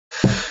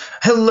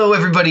Hello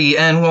everybody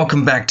and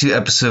welcome back to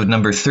episode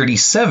number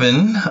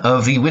 37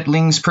 of the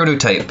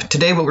WitlingsPrototype.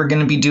 Today what we're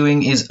going to be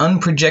doing is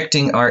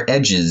unprojecting our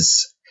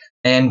edges.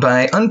 And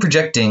by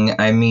unprojecting,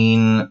 I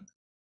mean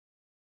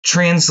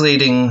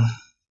translating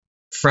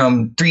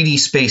from 3D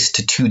space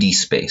to 2D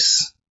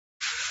space.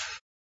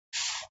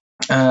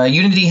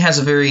 Unity has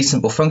a very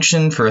simple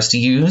function for us to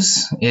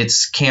use.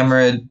 It's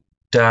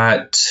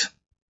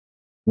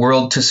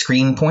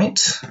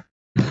camera.world-to-screen-point.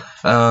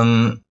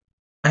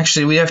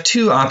 Actually, we have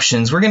two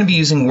options. We're going to be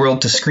using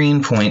world to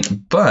screen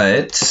point,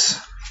 but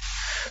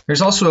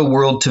there's also a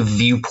world to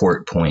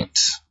viewport point.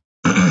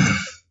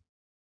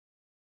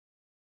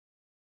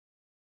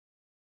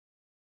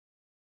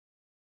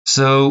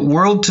 So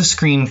world to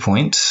screen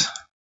point.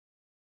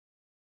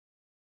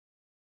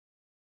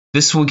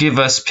 This will give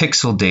us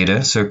pixel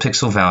data, so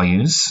pixel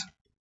values.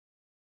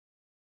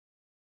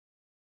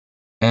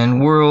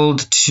 And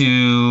world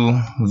to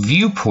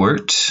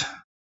viewport.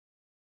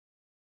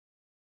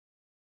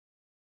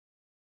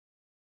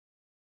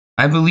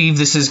 I believe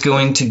this is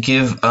going to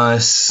give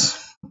us,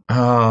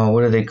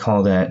 what do they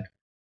call that? I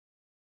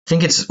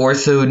think it's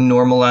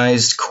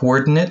ortho-normalized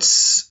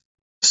coordinates.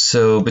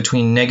 So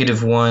between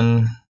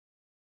 -1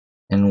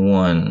 and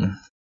 1.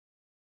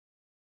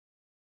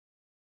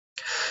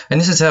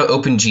 And this is how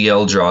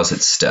OpenGL draws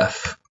its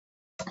stuff.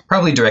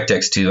 Probably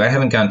DirectX too. I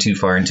haven't gone too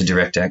far into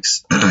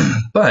DirectX.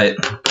 But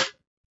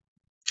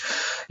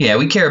yeah,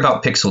 we care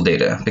about pixel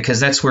data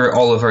because that's where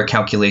all of our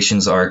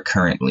calculations are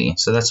currently.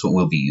 So that's what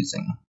we'll be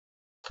using.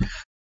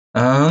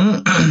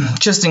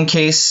 Just in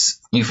case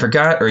you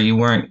forgot or you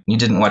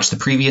didn't watch the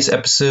previous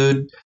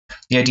episode,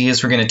 the idea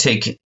is we're going to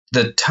take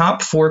the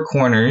top 4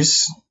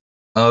 corners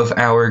of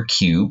our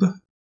cube,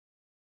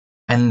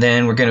 and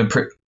then we're going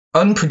to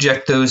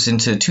unproject those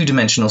into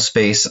 2-dimensional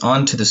space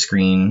onto the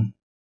screen,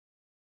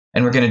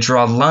 and we're going to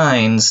draw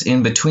lines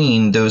in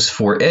between those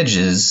 4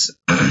 edges,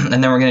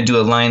 and then we're going to do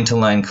a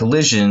line-to-line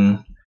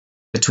collision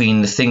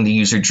between the thing the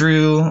user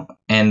drew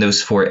and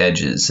those 4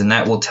 edges, and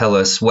that will tell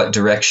us what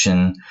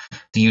direction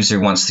the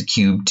user wants the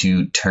cube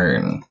to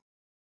turn.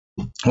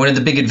 One of the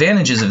big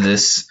advantages of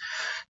this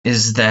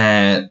is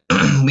that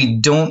we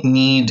don't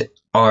need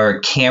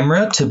our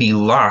camera to be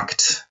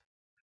locked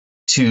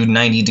to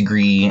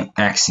 90-degree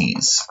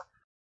axes.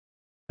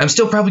 I'm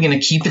still probably going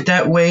to keep it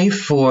that way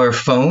for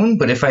phone,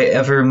 but if I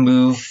ever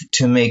move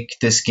to make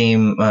this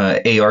game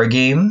AR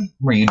game,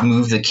 where you'd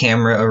move the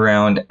camera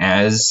around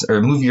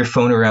move your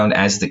phone around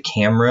as the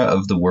camera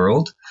of the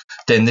world,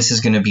 then this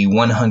is going to be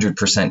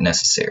 100%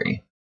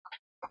 necessary.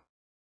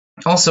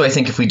 Also, I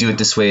think if we do it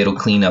this way, it'll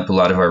clean up a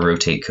lot of our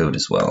rotate code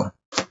as well.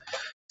 This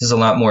is a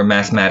lot more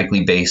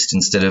mathematically based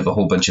instead of a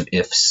whole bunch of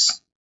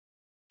ifs.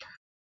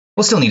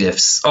 We'll still need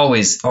ifs,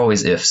 always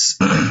ifs.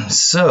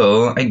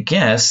 So, I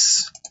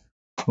guess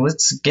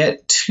let's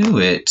get to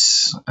it.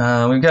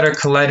 We've got our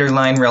collider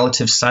line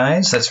relative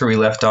size. That's where we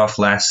left off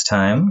last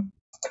time.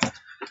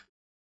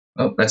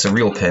 Oh, that's a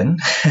real pen.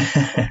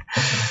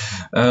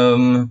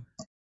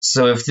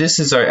 So if this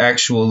is our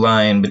actual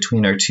line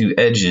between our 2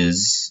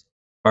 edges,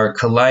 our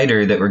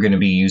collider that we're going to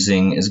be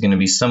using is going to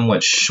be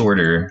somewhat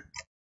shorter.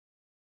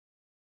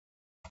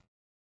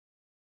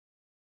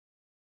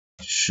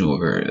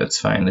 Sure, that's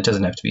fine. That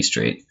doesn't have to be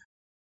straight.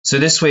 So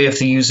this way, if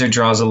the user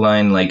draws a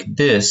line like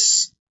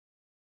this,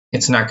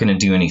 it's not going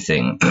to do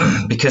anything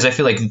because I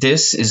feel like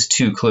this is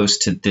too close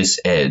to this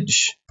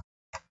edge.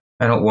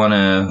 I don't want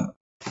to.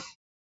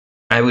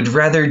 I would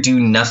rather do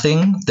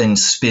nothing than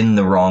spin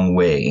the wrong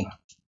way.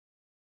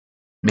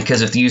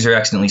 Because if the user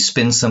accidentally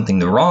spins something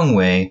the wrong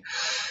way,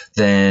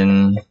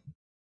 then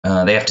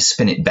they have to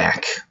spin it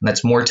back.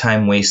 That's more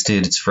time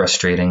wasted. It's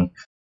frustrating.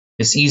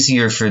 It's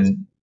easier for.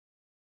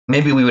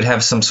 Maybe we would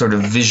have some sort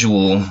of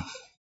visual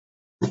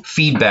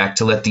feedback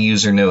to let the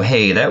user know,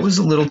 hey, that was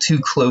a little too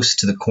close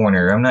to the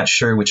corner. I'm not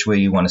sure which way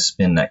you want to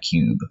spin that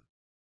cube.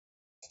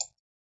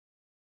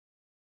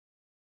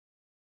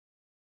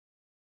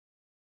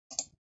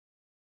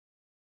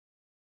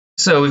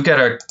 So we've got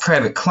our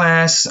private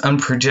class,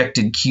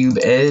 unprojected cube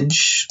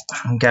edge.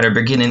 We've got our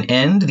begin and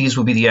end. These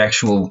will be the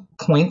actual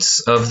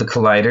points of the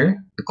collider,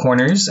 the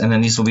corners, and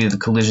then these will be the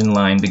collision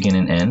line begin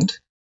and end.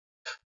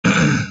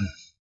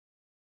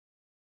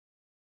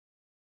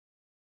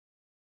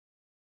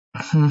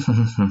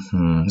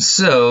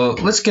 So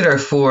let's get our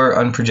 4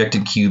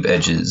 unprojected cube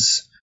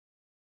edges.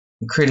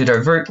 We created our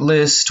vert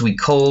list. We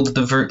culled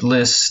the vert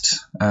list.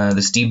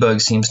 This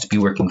debug seems to be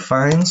working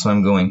fine, so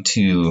I'm going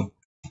to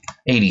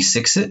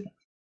 86 it.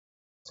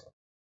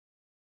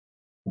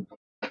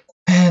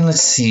 And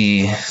let's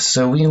see.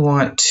 So we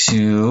want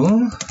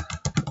to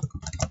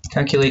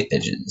calculate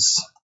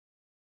edges.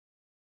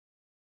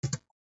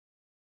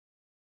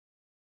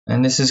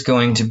 And this is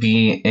going to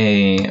be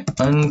a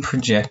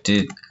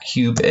unprojected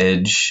cube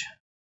edge.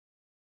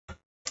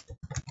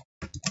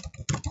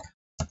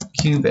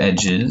 Cube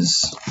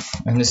edges.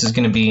 And this is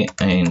going to be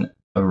an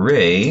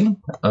array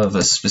of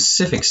a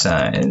specific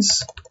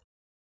size.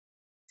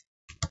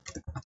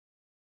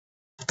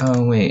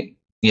 Oh, wait.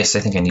 Yes,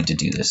 I think I need to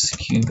do this.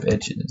 Cube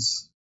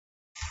edges.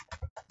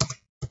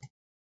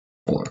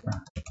 4.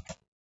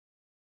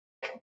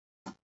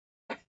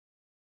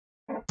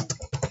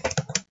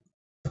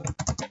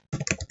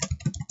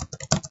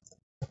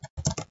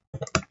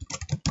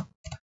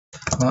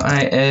 Well,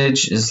 I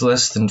edge is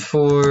less than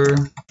 4.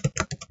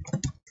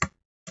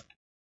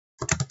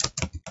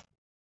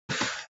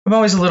 I'm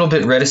always a little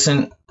bit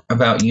reticent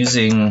about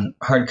using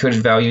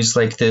hard-coded values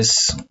like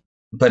this,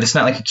 but it's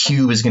not like a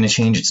cube is going to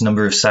change its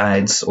number of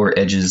sides or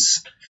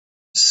edges.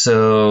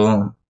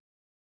 So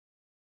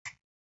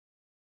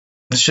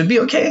this should be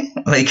okay.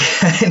 Like,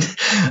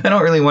 I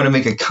don't really want to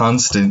make a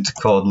constant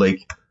called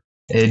like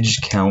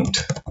edge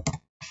count.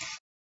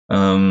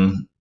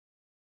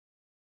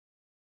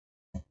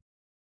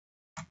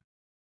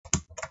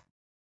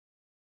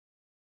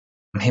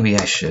 Maybe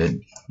I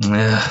should.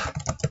 Ugh.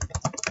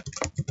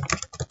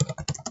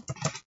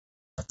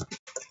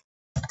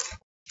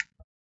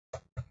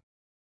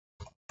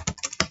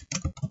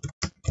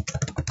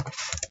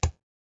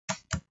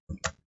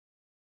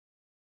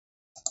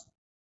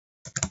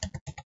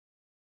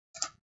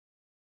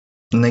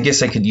 And I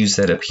guess I could use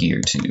that up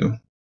here too.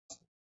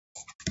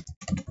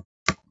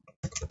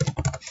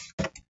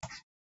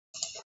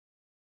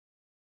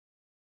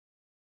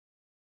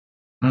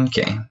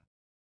 Okay.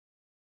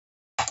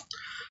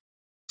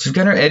 So we've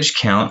got our edge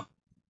count,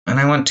 and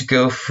I want to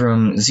go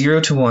from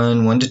 0 to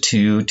 1, 1 to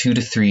 2, 2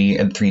 to 3,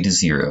 and 3 to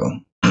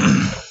 0.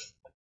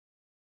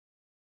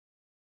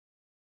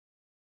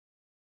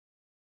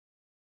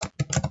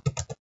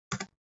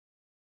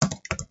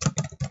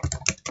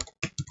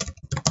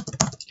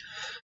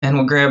 And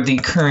we'll grab the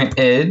current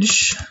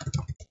edge.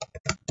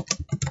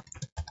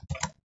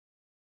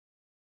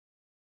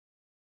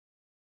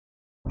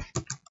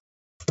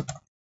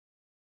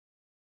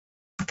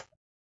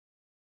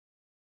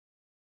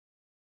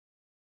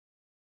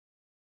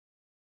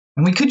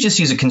 And we could just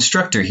use a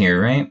constructor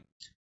here, right?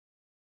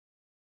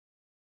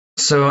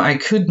 So I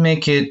could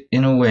make it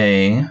in a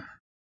way.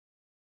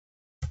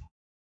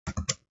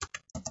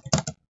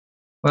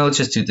 Well, let's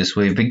just do it this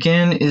way.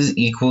 Begin is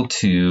equal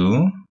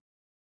to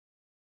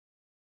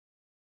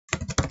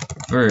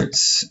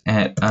verts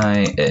at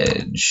I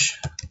edge.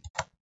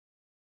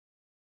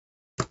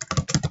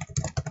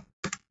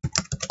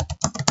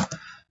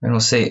 And we'll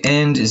say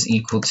end is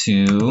equal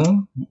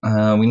to,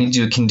 we need to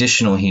do a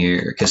conditional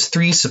here, because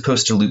 3 is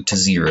supposed to loop to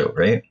 0,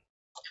 right?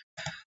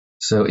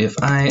 So if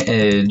I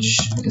edge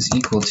is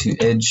equal to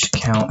edge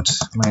count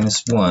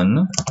minus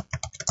 1,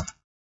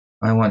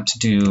 I want to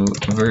do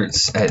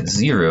verts at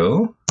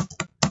 0.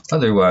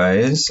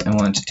 Otherwise, I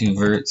want to do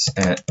verts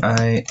at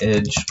I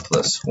edge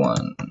plus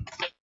 1.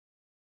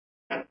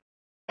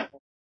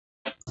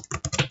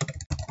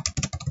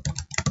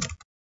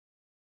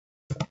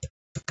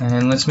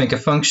 And let's make a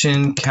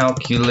function,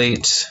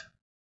 calculate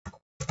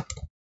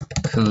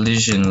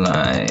collision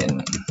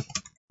line.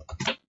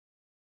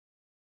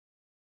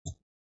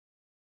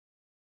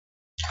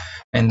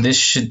 And this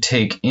should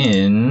take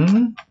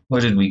in,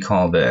 what did we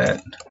call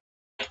that?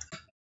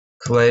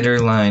 Collider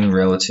line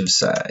relative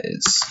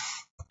size.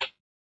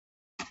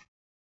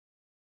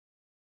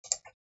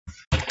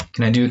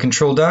 Can I do a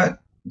control dot?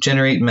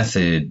 Generate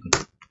method.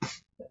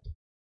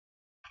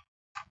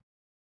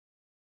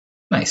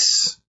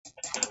 Nice.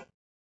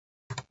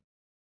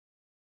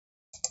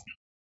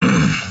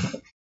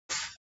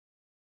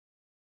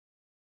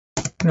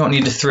 We don't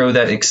need to throw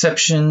that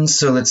exception,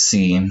 so let's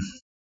see.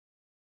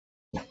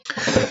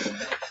 Let's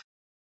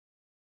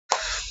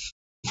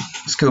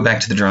go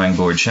back to the drawing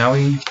board, shall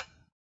we?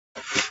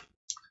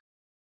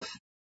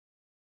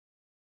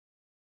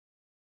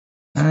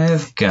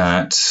 I've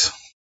got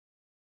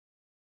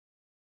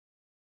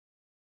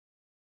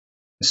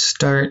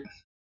start,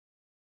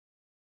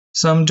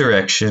 some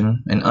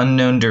direction, an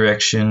unknown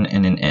direction,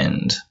 and an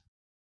end.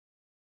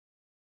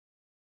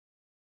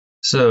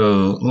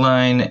 So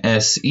line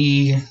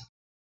SE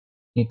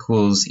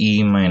equals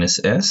E minus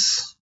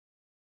S.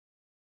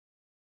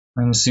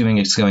 I'm assuming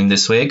it's going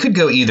this way. It could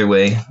go either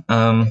way,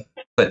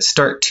 but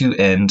start to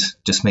end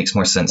just makes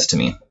more sense to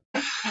me.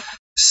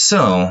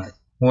 So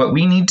what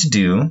we need to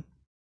do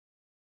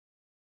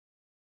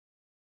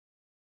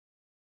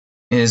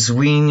is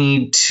we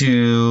need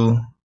to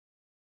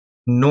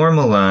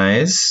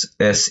normalize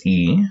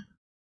SE.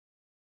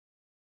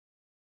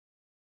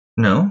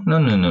 No.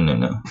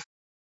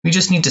 We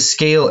just need to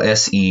scale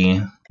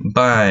SE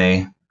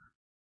by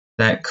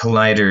that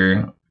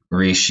collider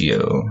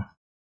ratio.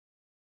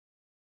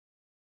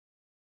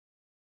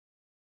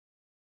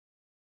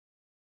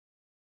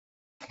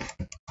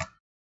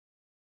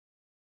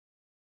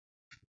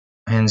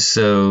 And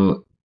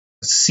so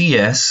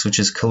CS, which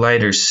is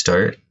collider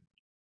start,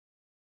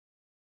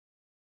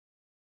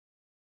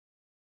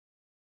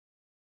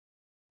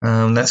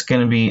 that's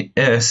going to be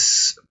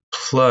S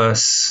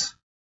plus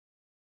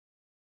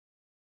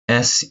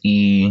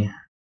SE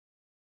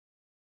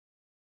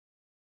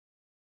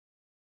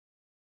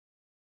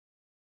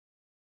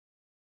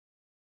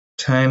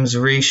times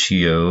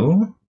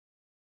ratio.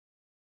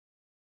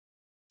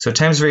 So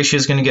times ratio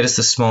is going to get us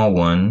the small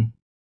one.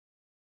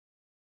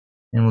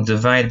 And we'll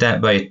divide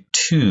that by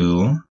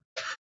 2.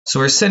 So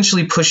we're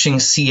essentially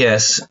pushing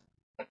CS.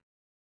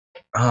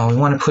 Oh, we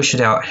want to push it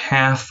out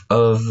half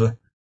of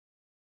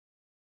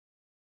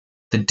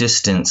the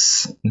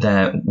distance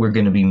that we're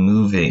going to be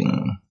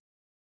moving.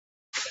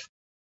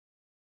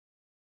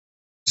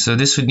 So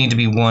this would need to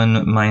be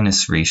 1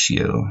 minus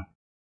ratio.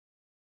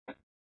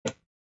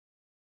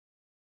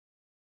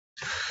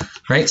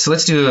 Right, so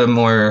let's do a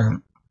more,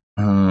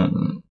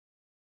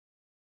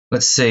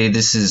 let's say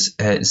this is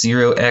at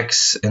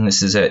 0x and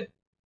this is at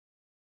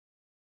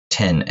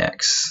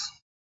 10x.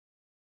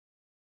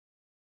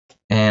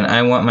 And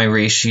I want my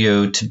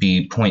ratio to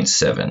be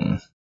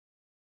 0.7.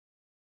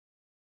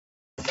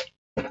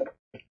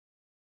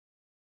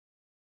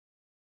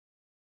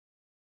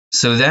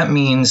 So that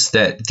means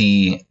that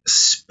the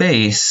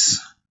space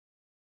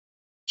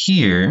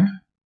here,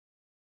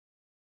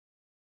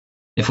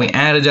 if we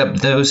added up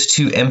those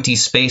two empty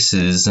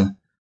spaces,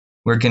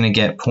 we're going to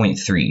get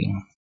 0.3.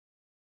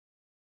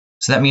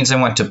 So that means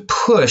I want to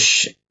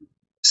push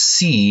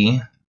C,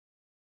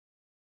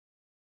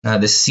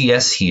 the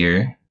CS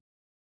here,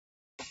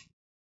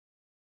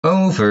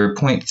 over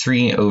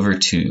 0.3 over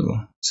 2.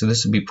 So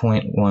this would be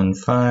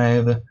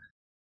 0.15,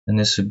 and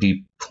this would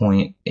be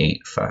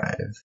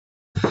 0.85.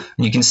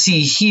 And you can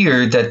see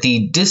here that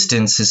the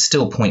distance is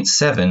still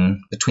 0.7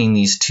 between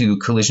these two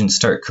collision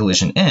start,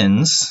 collision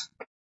ends.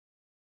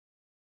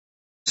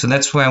 So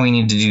that's why we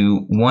need to do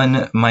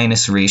 1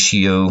 minus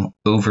ratio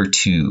over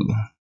 2. And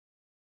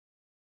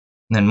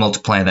then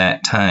multiply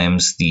that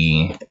times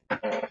the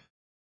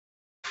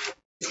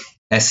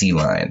SE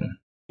line.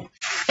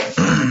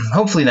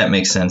 Hopefully that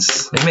makes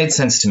sense. It made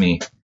sense to me.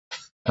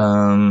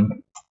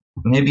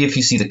 Maybe if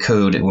you see the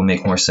code, it will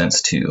make more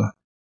sense too.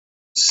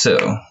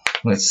 So,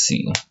 let's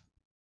see.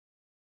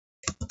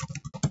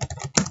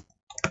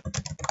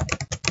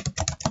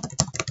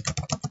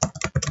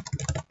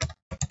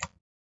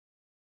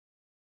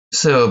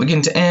 So,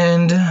 begin to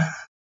end.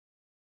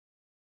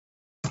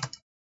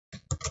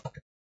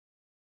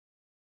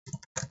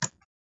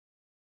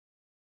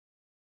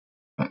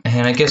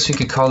 And I guess we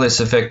could call this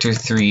a vector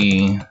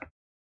 3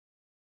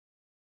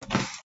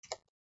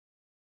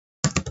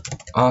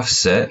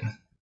 offset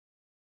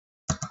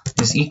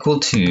is equal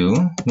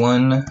to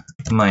 1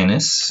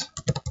 minus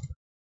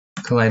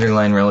collider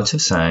line relative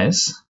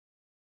size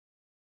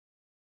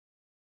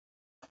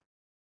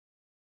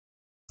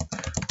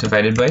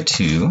divided by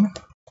 2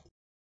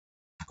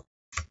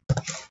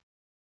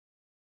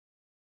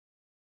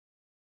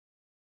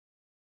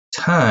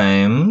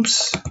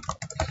 times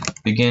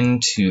begin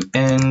to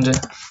end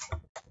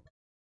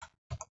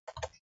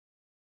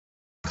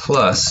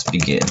plus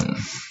begin.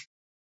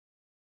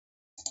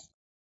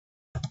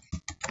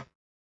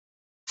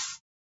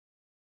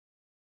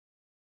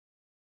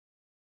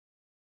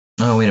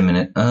 Oh, wait a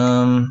minute.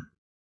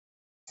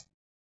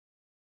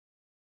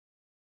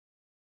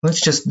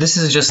 This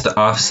is just the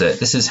offset.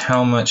 This is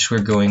how much we're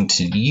going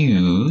to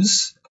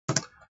use.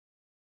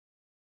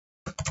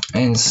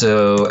 And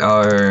so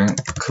our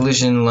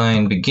collision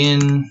line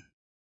begin,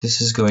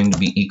 this is going to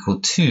be equal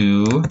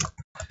to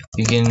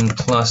begin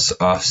plus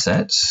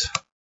offset.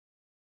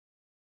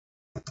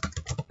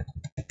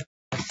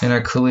 And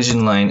our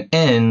collision line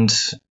end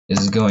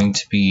is going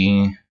to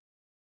be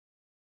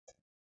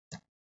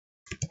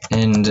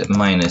end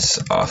minus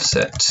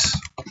offset.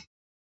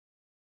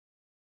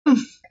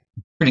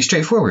 Pretty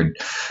straightforward.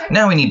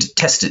 Now we need to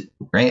test it,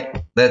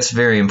 right? That's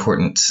very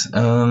important.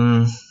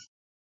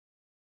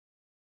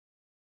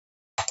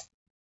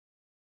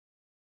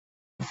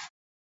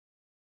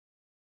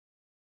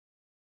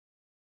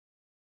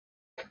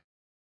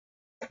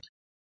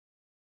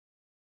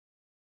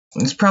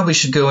 This probably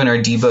should go in our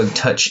debug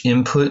touch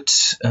input.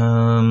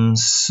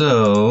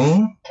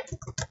 So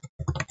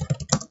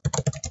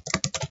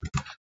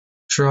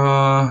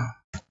draw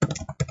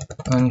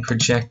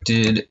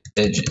unprojected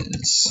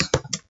edges.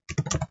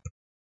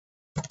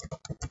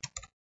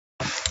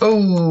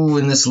 Oh,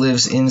 and this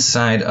lives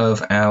inside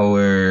of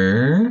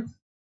our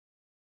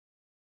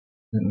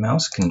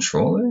mouse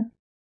controller.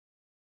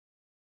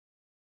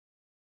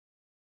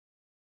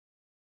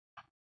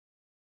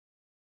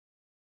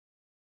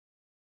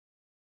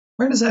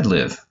 Where does that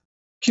live?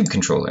 Cube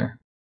controller.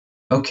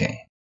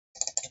 Okay.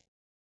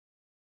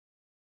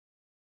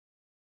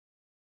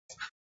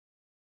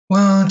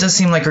 Well, it does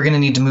seem like we're going to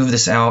need to move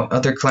this out.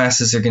 Other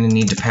classes are going to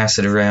need to pass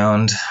it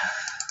around.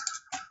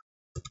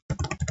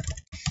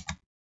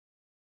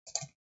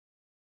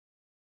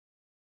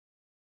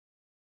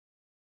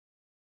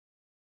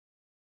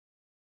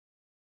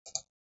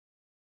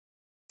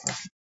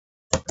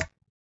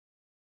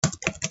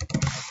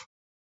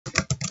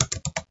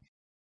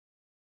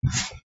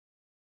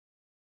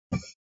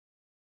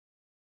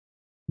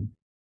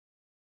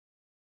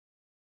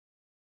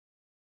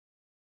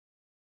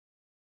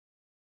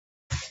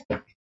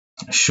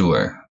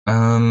 Sure.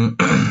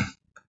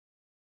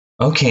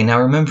 Okay,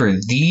 now remember,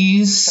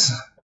 these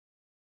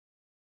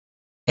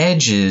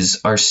edges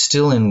are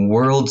still in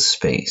world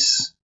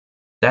space.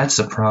 That's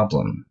a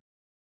problem.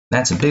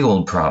 That's a big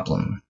old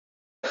problem.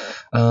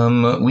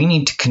 We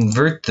need to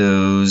convert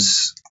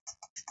those.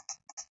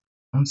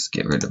 Let's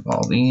get rid of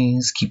all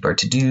these, keep our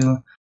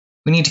to-do.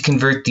 We need to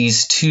convert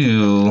these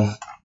to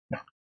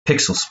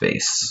pixel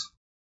space.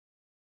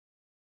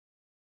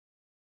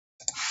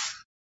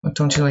 What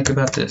don't you like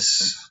about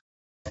this?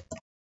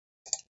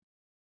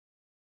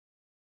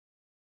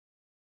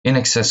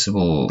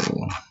 Inaccessible.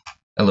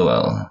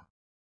 LOL.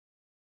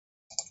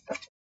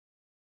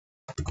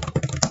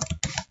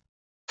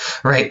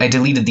 Right, I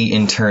deleted the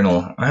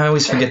internal. I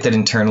always forget that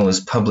internal is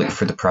public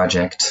for the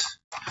project.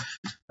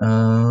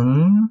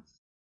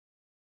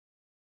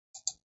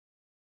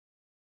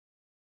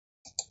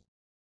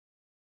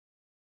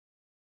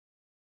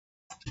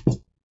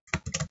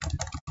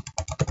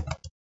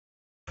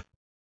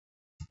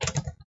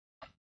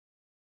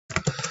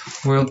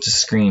 World to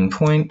screen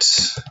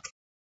point.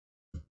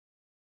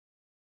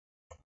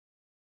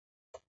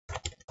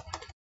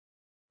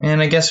 And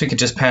I guess we could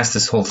just pass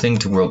this whole thing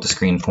to world to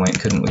screen point,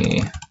 couldn't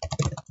we?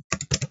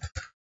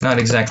 Not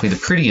exactly the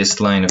prettiest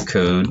line of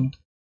code,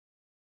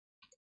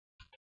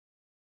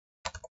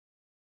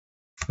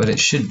 but it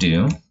should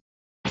do.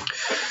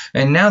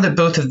 And now that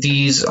both of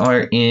these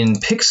are in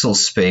pixel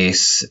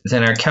space,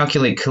 then our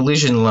calculate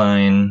collision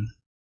line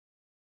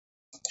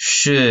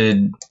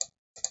should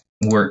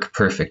work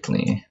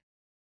perfectly.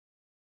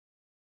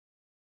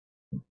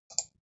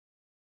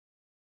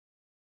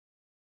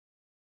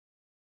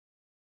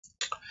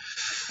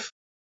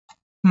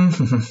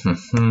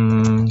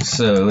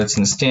 So let's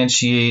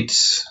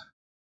instantiate.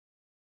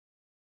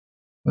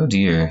 Oh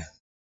dear.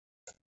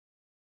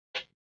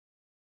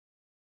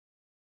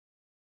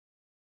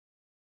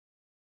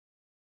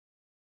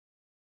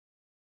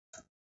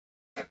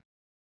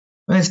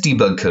 It's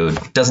debug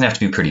code. Doesn't have to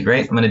be pretty,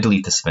 right? I'm going to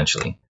delete this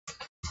eventually.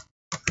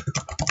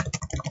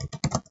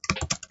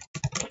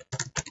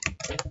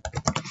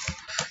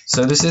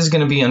 So this is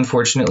going to be,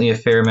 unfortunately, a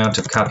fair amount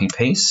of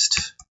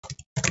copy-paste.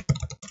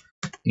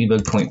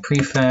 Debug point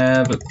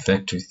prefab,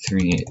 vector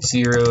 3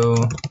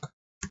 0,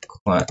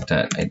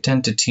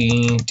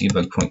 quat.identity,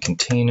 debug point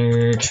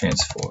container,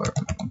 transform.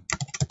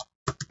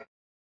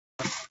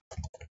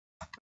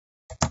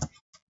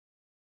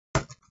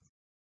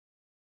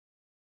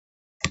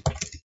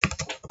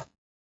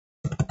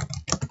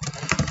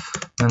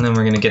 And then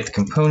we're going to get the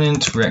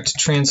component, rect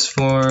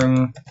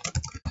transform,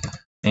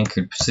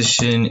 anchored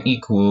position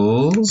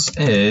equals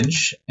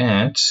edge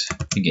at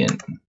begin.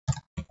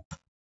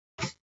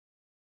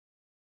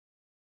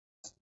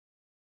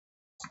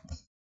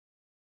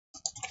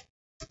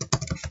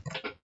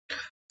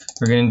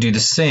 We're going to do the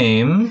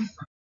same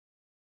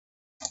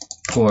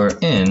for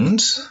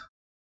end.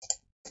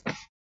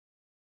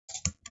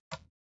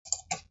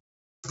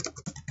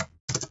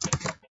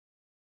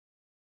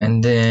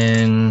 And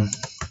then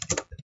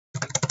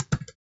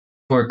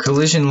for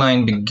collision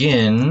line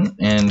begin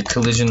and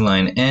collision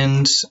line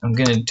end, we're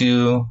going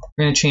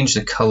to change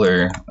the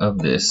color of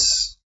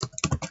this.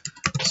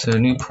 So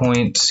new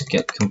point,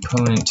 get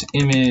component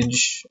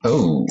image.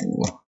 Oh.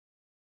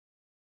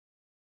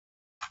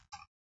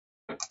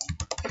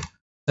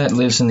 That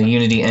lives in the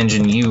Unity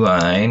Engine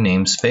UI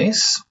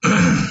namespace.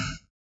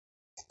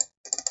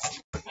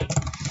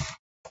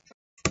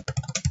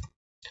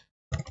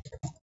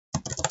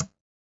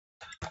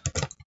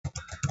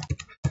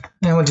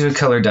 And we'll do a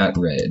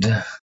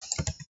color.red.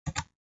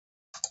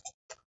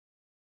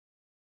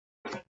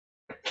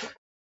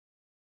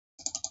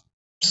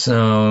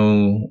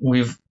 So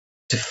we've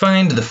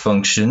defined the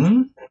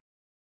function.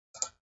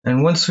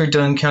 And once we're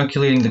done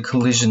calculating the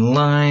collision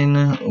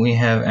line, we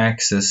have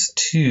access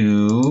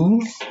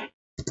to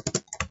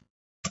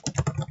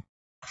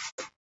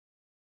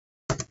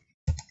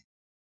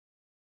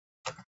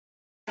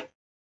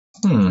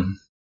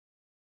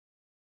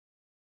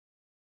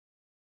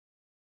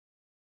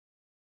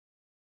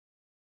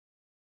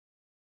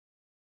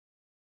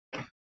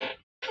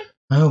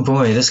Oh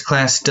boy, this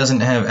class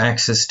doesn't have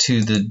access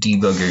to the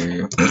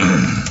debugger.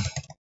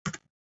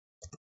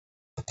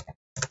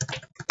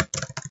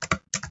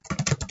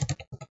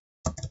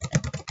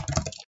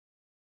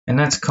 And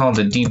that's called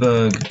a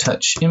debug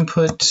touch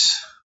input.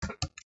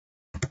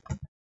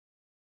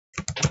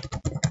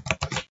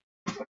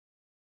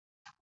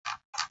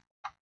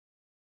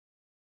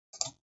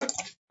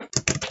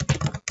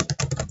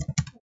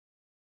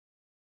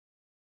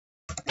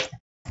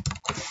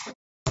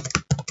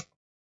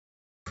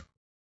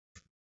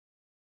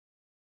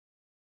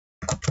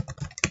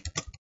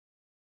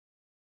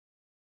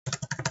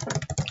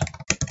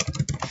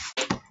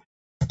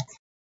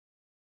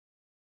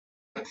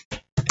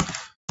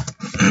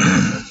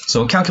 So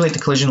we'll calculate the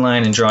collision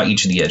line and draw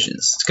each of the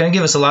edges. It's going to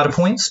give us a lot of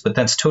points, but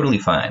that's totally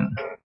fine.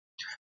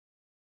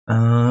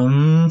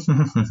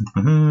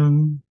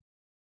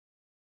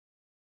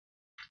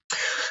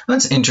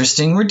 That's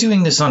interesting. We're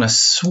doing this on a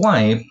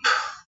swipe.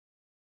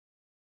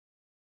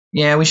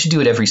 Yeah, we should do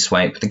it every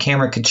swipe. The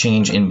camera could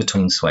change in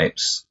between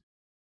swipes.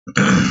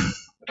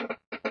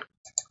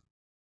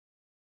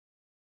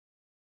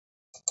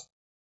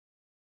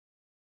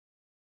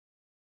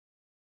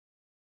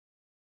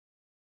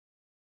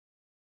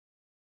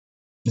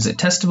 Is it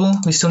testable?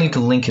 We still need to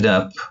link it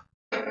up.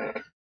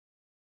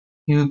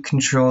 Cube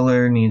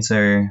controller needs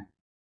our...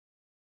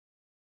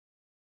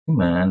 Come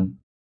on.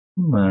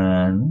 Come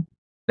on.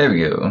 There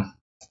we go.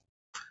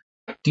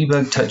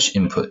 Debug touch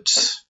input.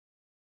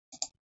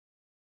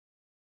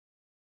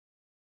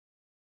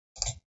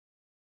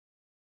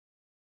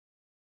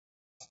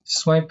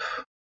 Swipe.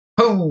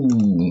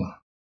 Oh!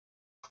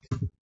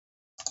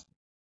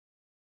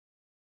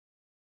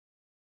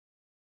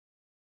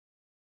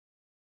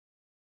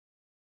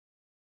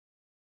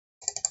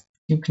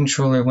 Cube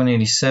controller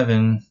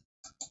 187.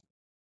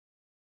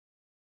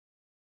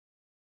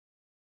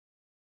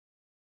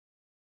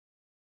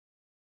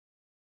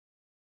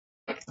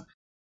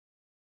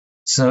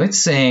 So it's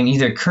saying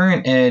either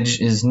current edge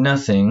is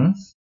nothing,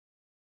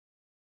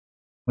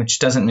 which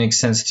doesn't make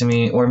sense to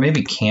me, or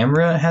maybe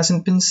camera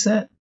hasn't been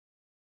set.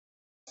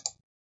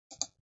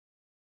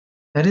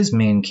 That is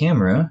main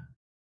camera.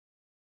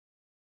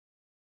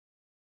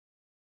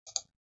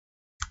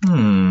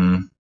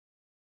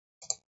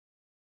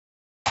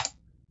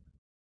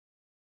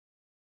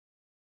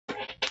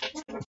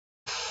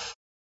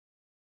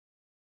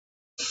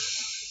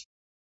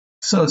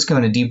 So let's go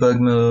into debug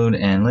mode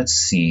and let's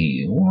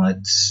see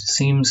what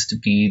seems to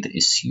be the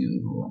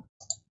issue.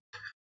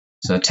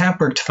 So tap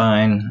worked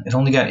fine. It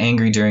only got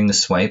angry during the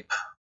swipe.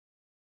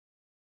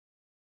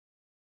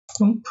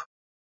 Boop.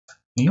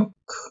 Yuck.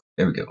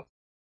 There we go.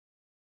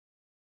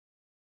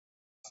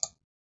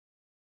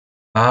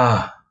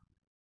 Ah.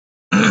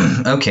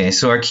 Okay,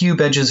 so our cube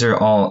edges are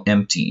all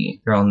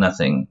empty. They're all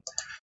nothing.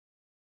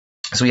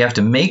 So we have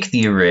to make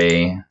the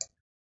array,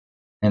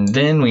 and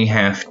then we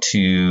have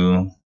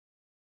to...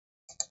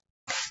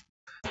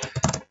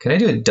 Could I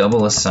do a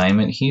double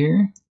assignment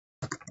here?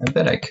 I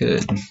bet I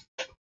could.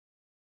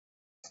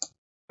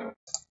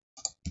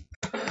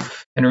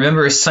 And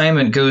remember,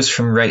 assignment goes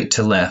from right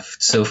to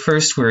left. So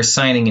first we're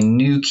assigning a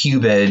new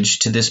cube edge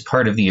to this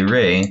part of the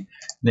array.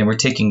 Then we're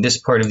taking this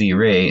part of the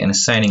array and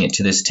assigning it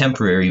to this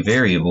temporary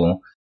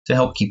variable to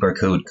help keep our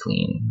code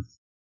clean.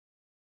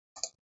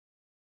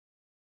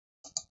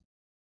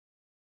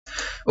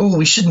 Oh,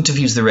 we shouldn't have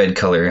used the red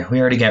color. We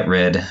already got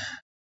red.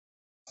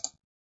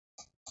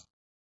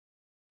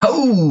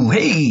 Oh,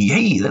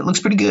 hey, that looks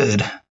pretty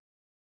good.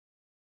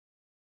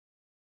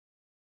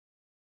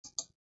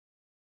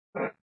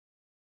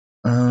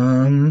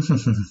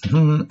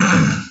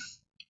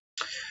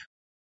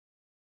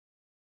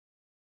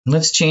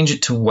 Let's change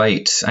it to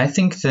white. I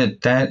think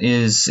that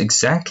is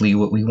exactly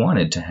what we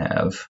wanted to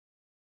have.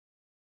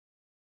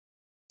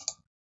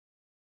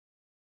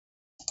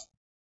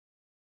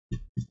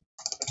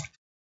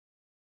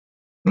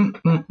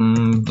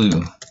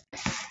 Blue.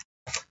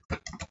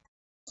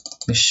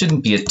 This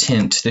shouldn't be a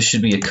tint. This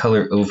should be a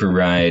color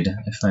override,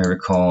 if I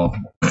recall.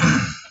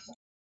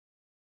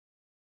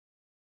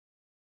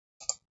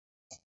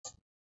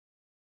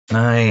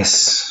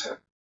 Nice.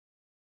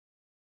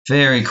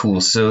 Very cool.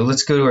 So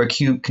let's go to our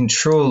cube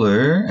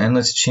controller and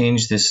let's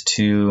change this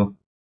to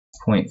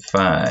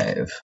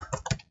 0.5.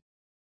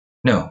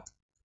 No,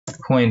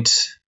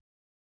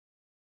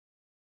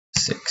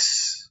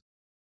 0.6.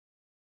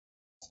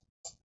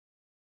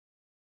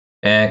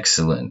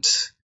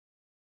 Excellent.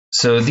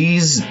 So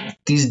these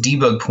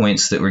debug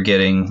points that we're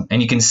getting,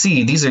 and you can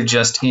see these are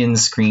just in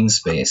screen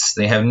space.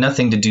 They have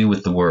nothing to do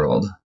with the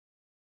world.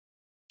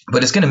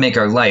 But it's going to make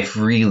our life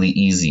really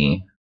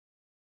easy.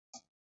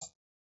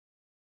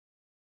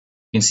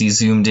 You can see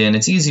zoomed in.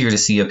 It's easier to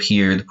see up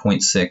here, the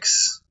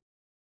 0.6.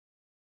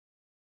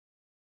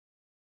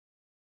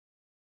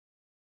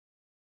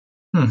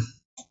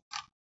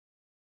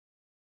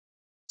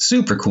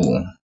 Super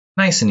cool.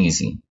 Nice and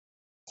easy.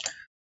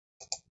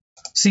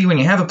 See, when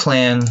you have a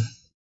plan...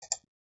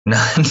 No,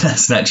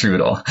 that's not true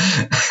at all.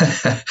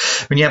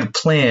 When you have a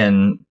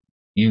plan,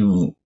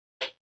 you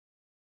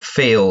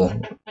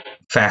fail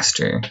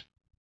faster,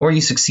 or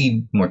you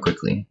succeed more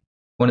quickly.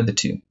 One of the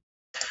two.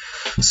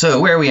 So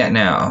where are we at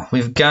now?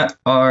 We've got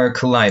our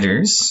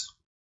colliders.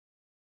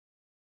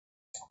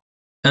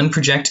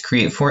 Unproject,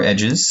 create 4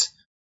 edges.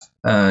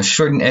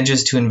 Shorten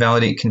edges to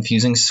invalidate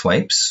confusing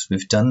swipes.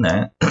 We've done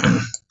that.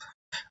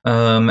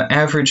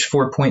 Average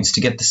 4 points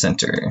to get the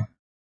center.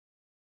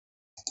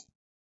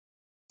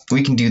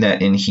 We can do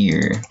that in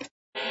here.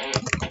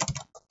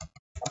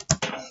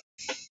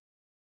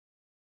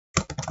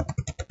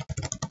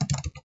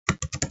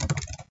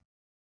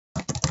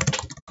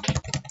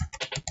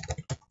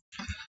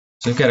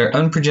 So we've got our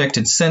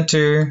unprojected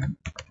center,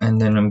 and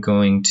then I'm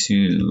going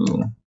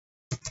to,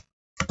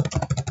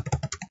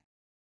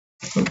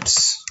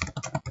 oops.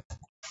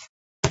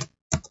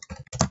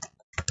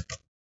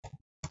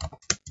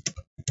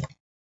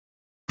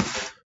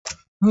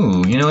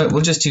 Ooh, you know what?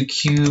 We'll just do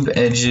cube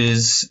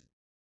edges.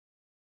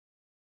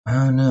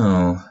 Oh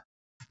no.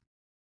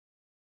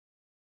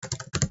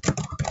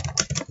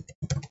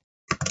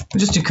 We'll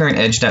just do current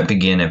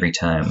edge.begin every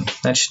time.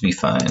 That should be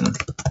fine.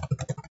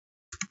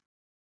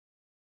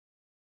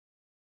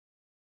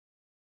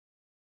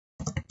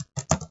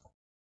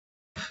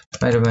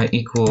 Divided by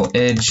equal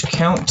edge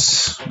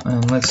count.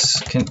 And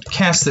let's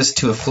cast this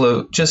to a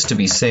float just to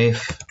be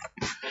safe.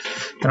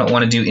 I don't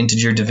want to do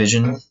integer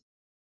division.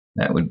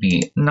 That would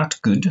be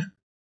not good.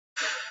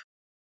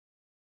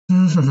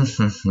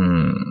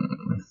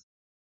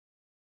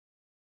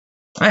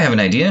 I have an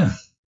idea.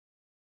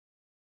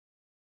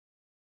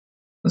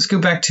 Let's go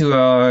back to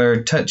our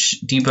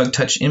debug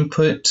touch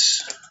input.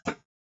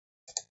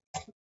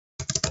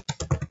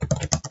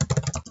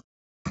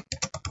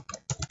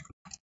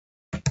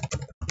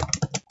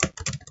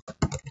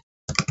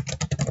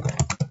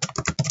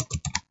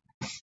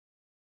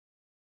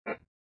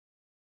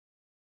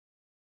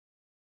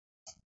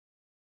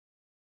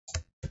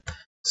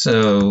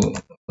 So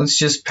let's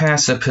just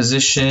pass a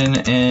position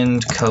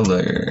and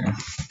color,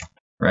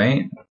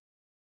 right?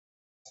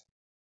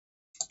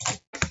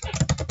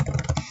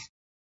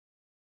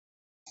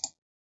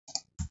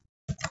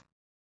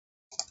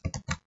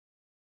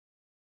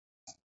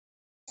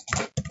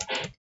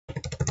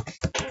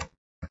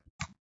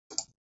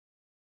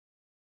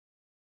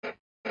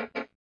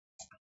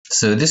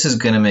 So this is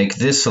going to make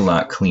this a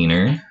lot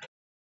cleaner.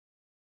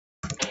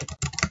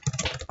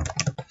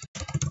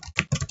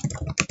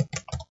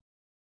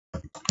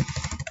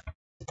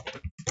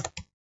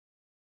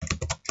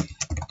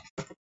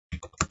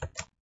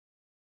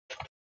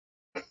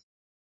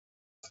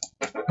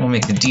 We'll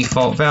make the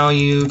default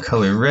value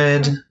color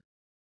red.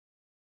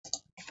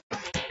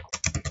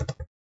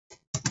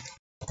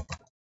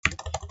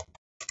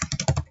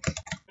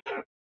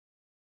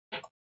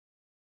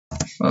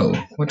 Oh,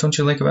 what don't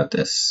you like about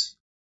this?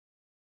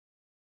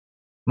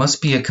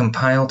 Must be a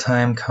compile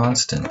time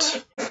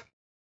constant.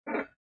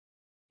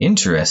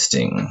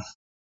 Interesting.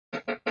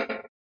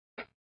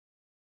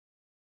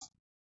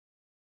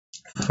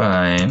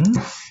 Fine.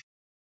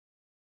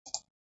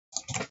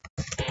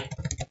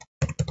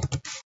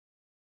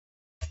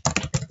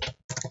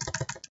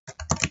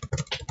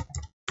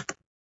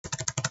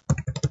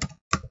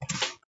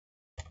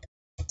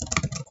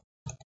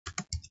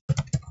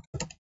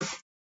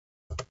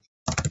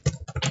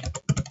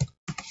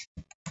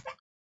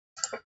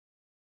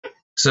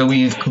 So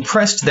we've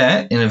compressed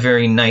that in a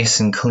very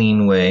nice and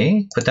clean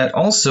way, but that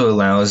also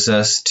allows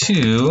us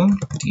to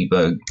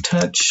debug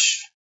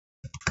touch,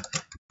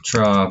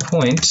 draw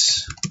point,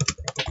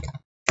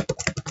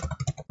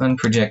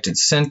 unprojected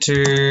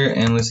center,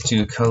 and let's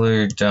do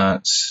color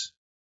dot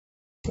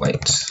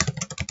white.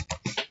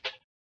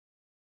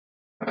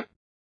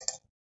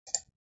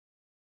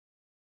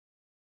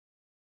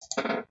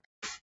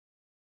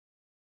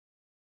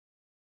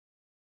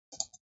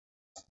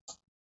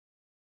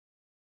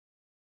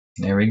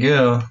 There we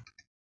go.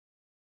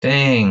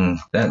 Dang,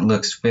 that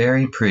looks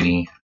very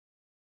pretty.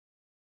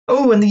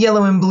 Oh, and the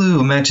yellow and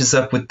blue matches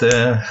up with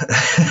the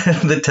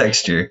the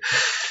texture.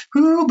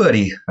 Ooh,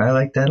 buddy, I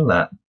like that a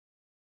lot.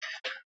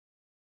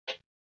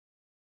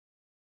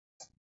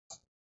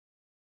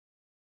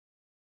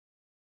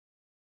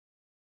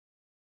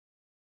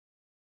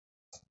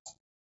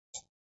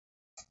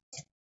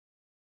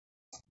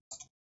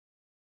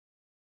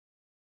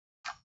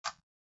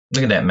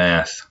 Look at that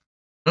math.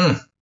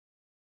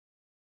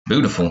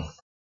 Beautiful.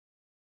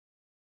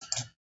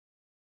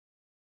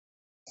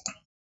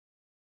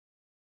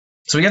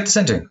 So we got the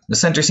center. The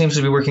center seems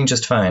to be working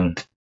just fine.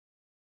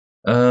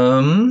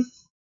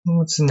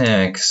 What's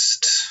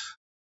next?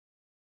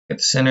 Get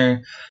the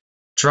center.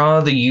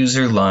 Draw the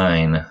user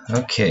line.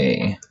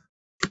 Okay.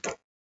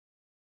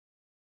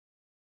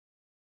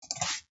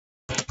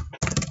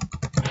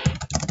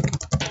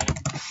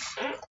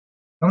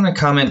 I'm going to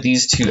comment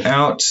these two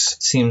out.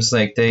 It seems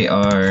like they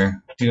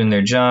are doing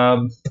their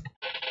job.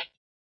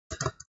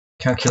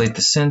 Calculate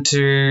the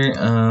center.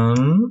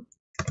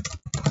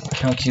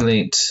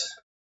 Calculate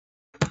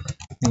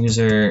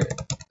user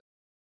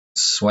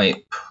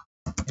swipe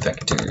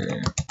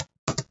vector.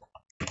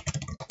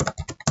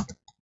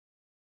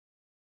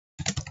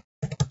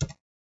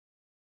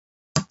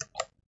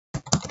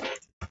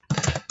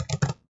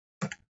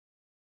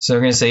 So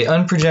we're going to say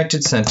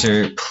unprojected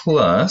center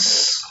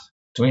plus,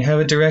 do we have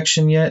a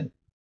direction yet?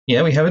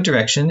 Yeah, we have a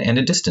direction and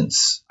a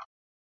distance.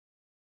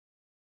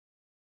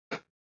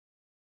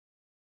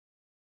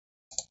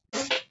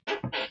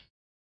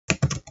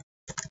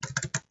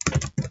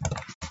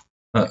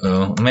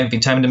 Uh-oh, it might be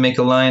time to make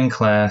a line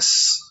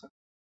class.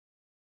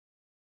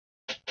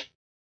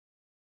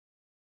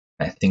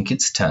 I think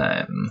it's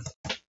time.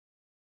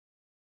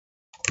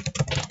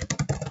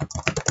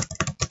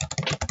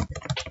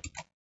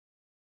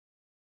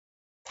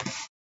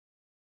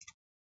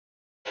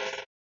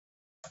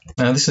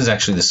 Now this is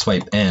actually the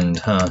swipe end,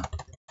 huh?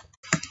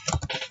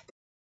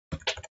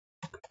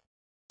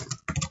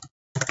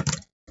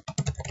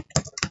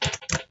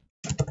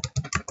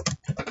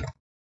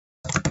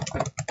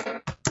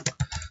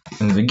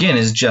 And the begin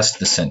is just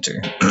the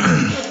center.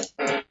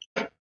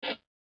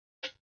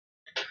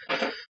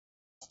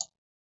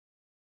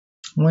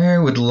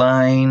 Where would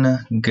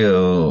line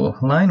go?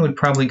 Line would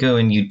probably go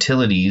in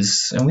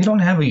utilities, and we don't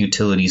have a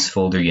utilities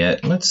folder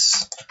yet.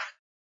 Let's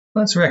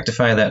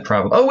rectify that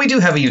problem. Oh, we do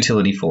have a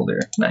utility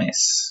folder.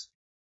 Nice.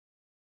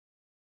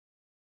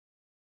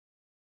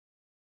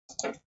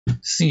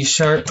 C#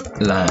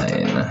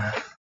 line.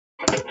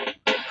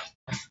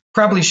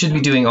 Probably should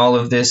be doing all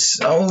of this.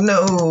 Oh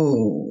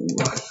no!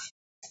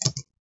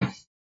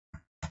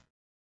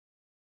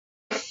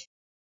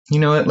 You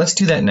know what? Let's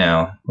do that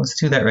now. Let's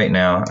do that right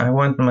now. I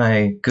want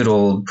my good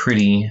old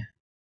pretty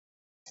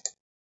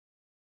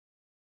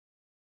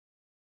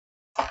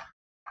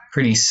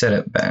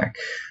setup back.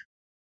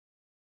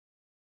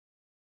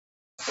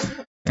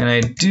 And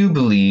I do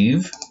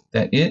believe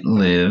that it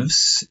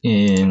lives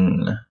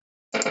in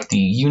the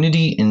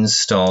Unity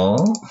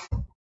install,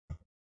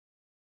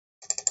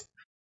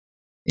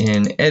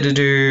 in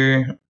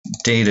editor,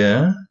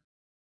 data,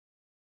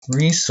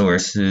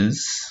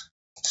 resources,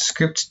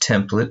 script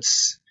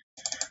templates,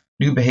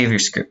 new behavior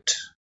script.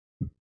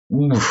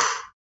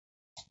 Oof.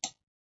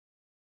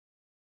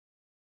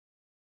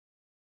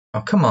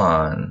 Oh, come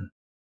on.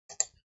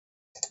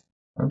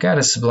 I've got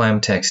a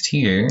Sublime text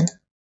here.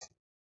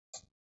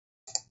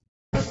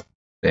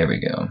 There we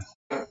go.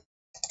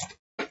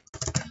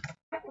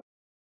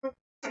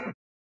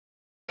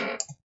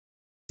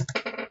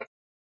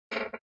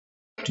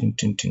 Dun,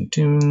 dun, dun,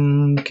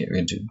 dun. Get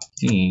rid of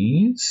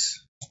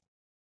these.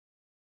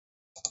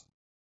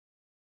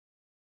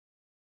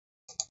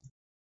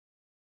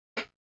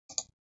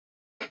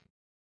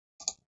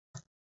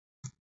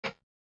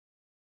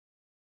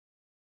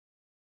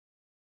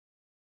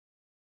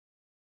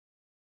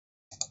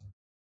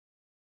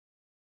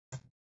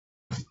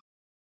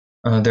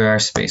 There are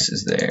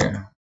spaces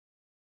there.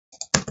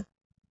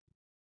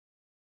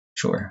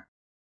 Sure.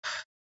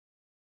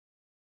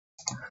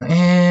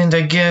 And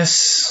I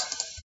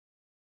guess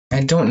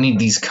I don't need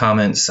these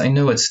comments. I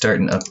know what start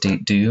and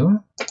update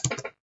do.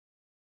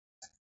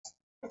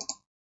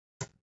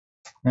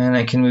 And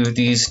I can move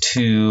these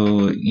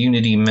to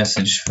Unity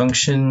message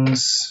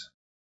functions.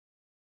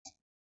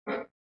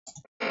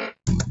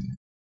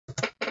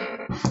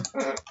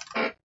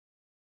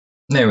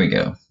 There we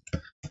go.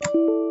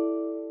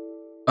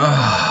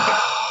 Oh,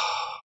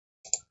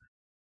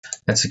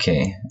 that's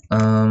okay.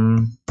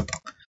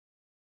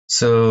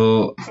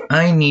 So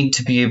I need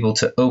to be able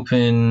to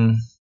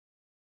open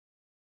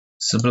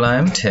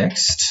Sublime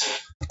Text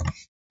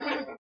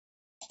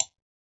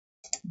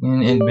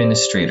in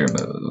administrator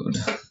mode.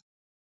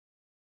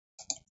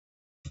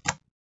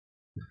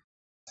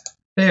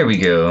 There we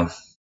go.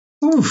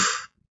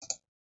 Oof.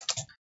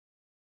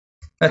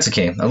 That's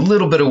okay. A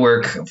little bit of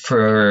work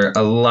for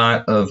a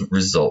lot of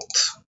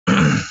result.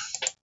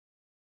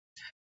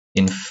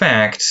 In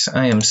fact,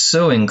 I am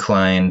so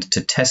inclined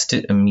to test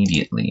it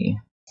immediately.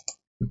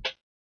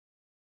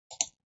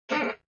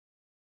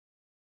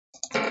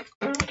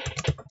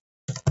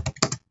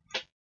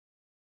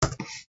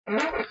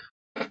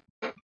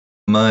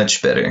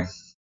 Much better.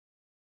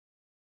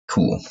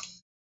 Cool.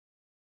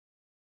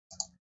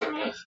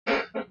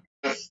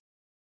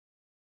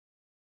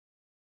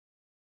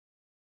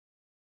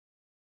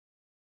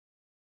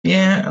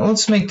 Yeah,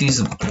 let's make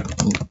these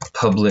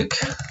public.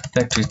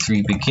 Vector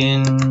 3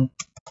 begin.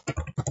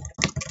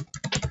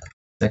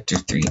 Vector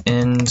 3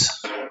 end.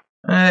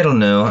 I don't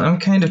know. I'm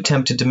kind of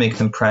tempted to make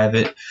them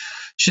private.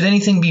 Should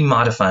anything be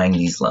modifying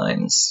these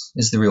lines?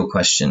 Is the real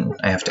question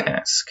I have to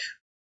ask.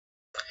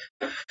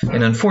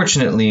 And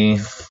unfortunately,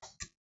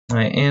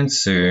 my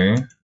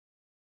answer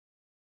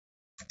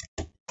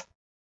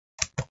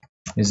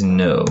is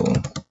no.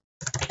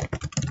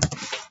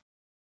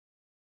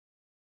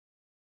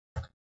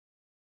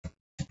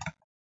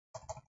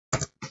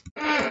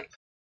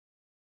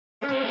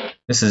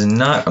 This is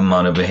not a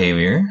mono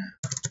behavior.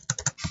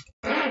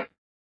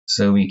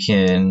 So we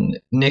can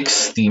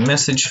nix the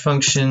message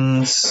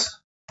functions.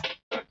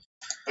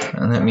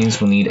 And that means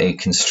we'll need a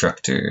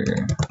constructor.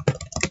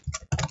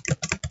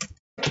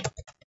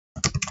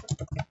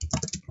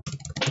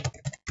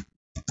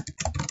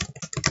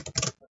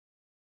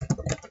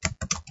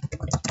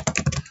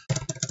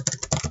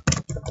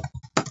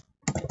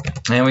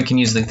 And we can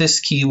use this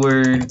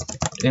keyword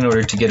in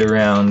order to get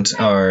around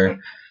our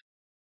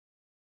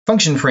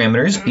function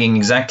parameters being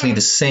exactly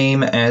the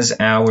same as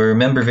our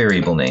member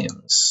variable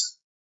names.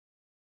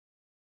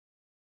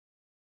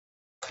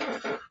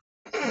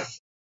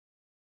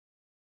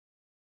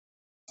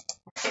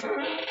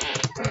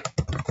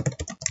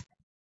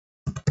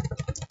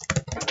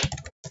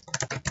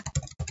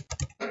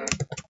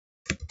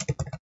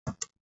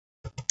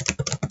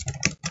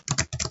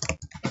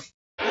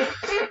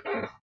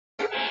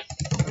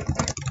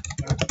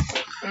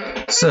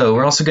 So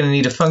we're also going to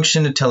need a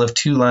function to tell if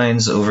two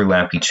lines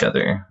overlap each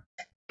other.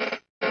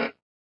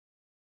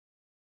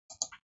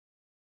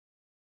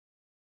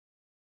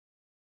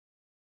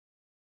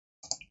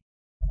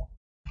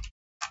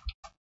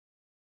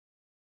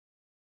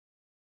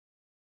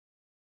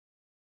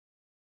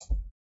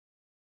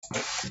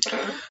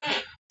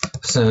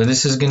 So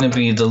this is going to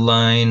be the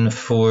line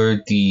for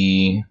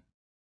the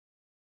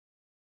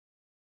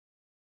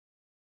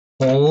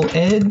whole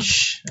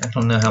edge. I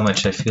don't know how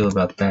much I feel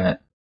about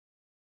that.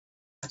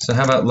 So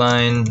how about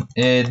line,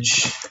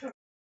 edge,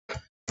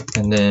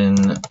 and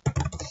then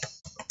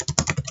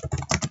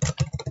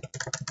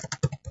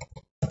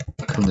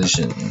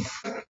collision.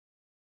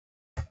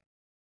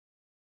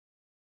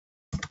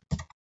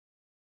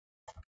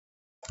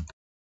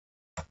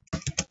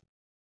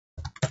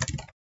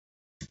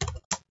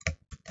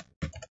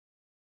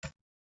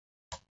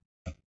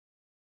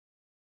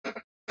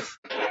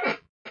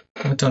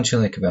 What don't you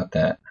like about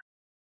that?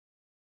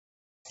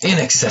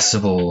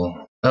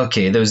 Inaccessible.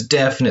 Okay, those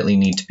definitely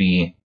need to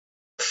be...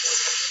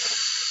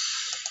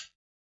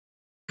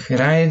 Could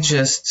I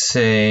just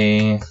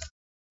say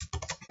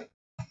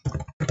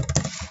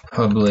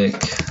public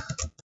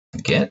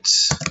get?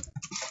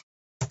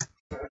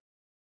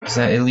 Is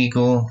that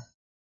illegal?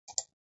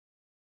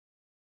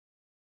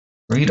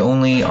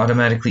 Read-only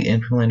automatically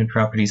implemented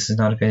properties is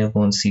not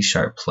available in C#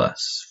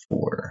 plus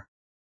 4.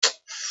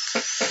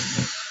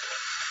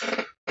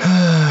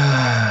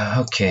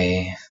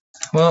 Okay.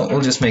 Well,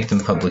 we'll just make them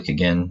public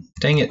again.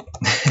 Dang it.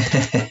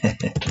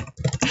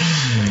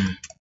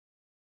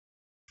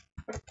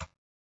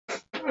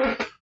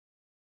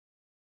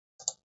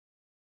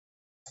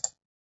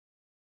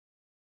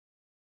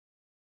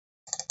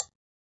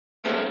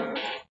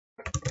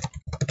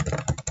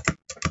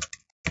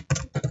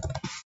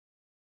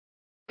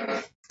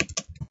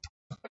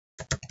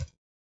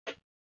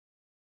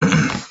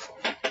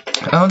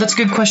 Oh, that's a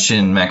good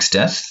question, Max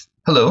Death.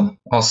 Hello,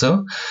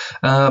 also.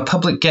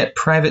 Public get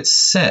private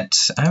set.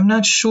 I'm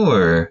not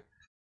sure.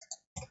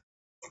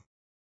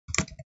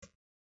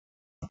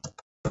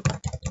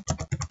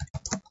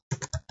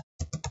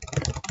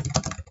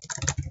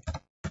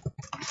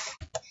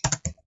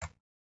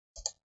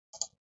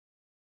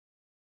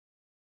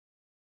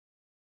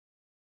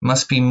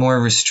 Must be more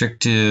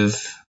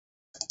restrictive.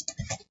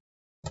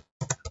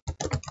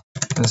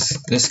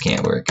 This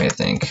can't work, I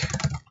think.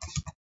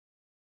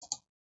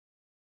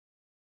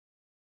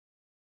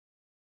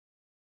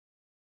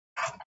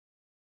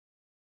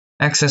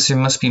 Accessor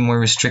must be more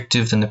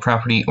restrictive than the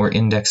property or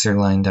indexer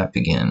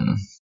line.begin.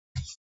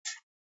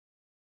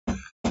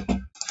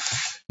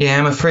 Yeah,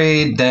 I'm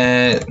afraid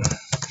that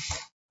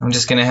I'm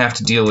just going to have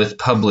to deal with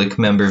public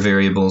member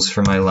variables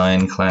for my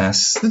line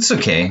class. It's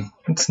okay.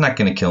 It's not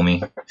going to kill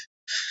me.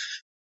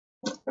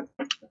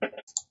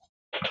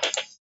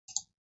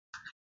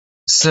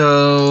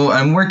 So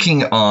I'm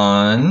working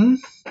on...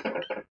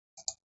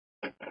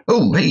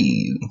 Oh,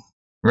 hey!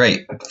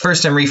 Right.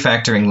 First I'm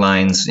refactoring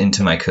lines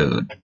into my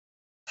code.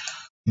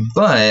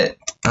 But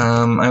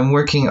I'm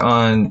working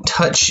on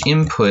touch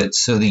input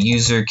so the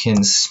user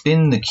can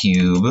spin the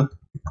cube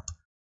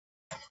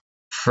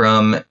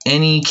from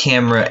any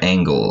camera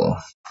angle.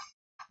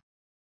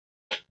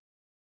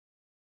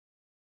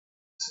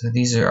 So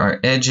these are our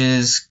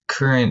edges,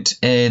 current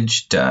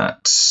edge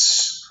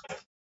dots.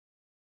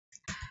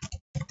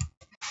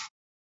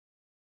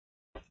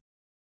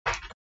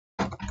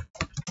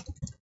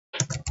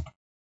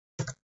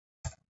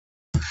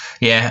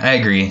 Yeah, I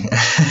agree.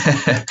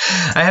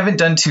 I haven't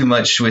done too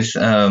much with,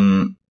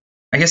 I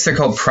guess they're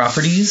called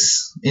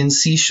properties in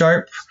C#,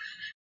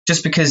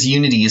 just because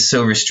Unity is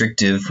so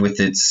restrictive with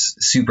its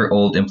super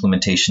old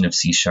implementation of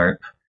C#.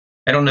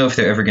 I don't know if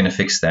they're ever going to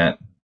fix that.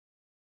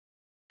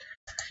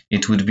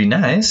 It would be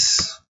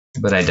nice,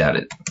 but I doubt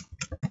it.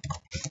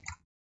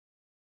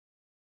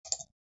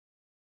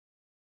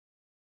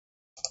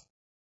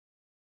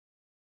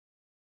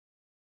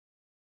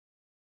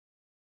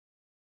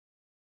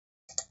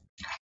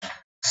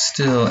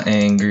 Still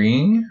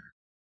angry.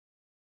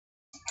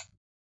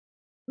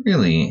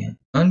 Really?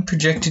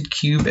 Unprojected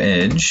cube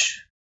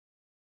edge?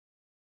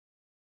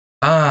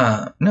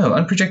 Ah, no,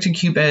 unprojected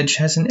cube edge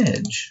has an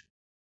edge.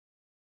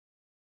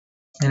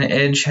 And an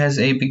edge has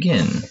a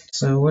begin.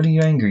 So what are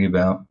you angry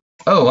about?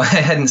 Oh, I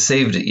hadn't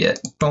saved it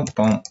yet. Bump,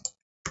 bump.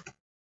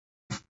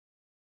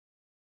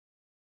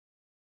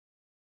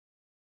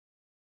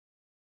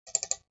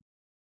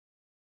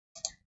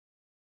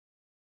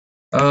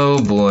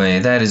 Oh boy,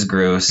 that is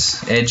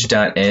gross.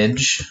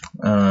 Edge.edge.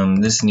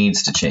 This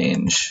needs to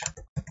change.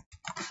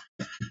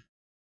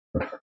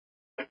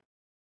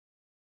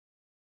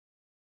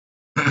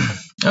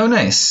 Oh,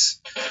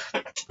 nice.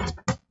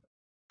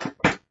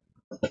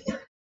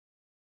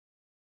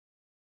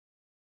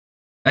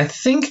 I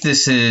think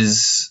this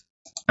is...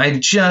 I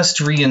just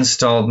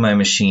reinstalled my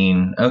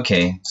machine.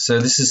 Okay, so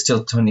this is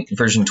still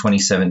version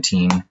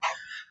 2017.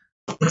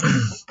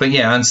 But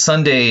yeah, on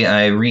Sunday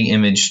I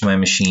re-imaged my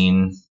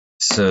machine,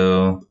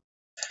 so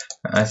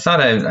I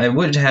thought I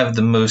would have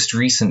the most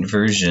recent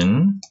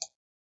version.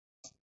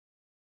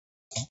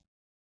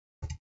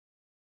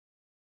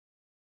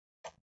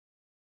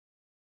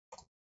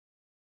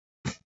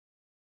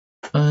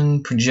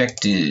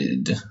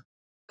 Unprojected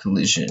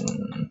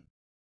collision.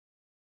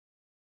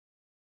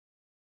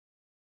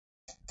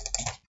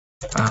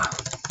 Ah.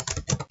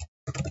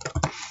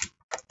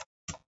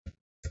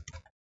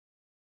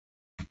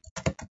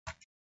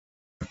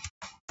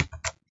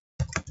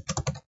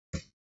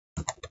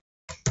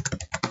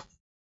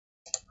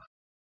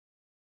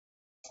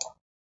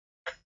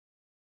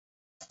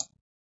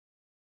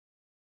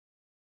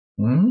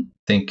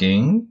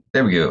 Thinking.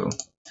 There we go.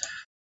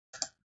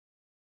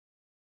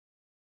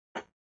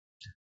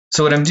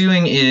 So what I'm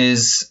doing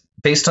is,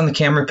 based on the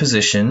camera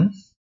position...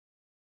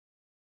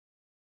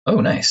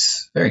 Oh,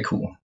 nice. Very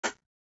cool.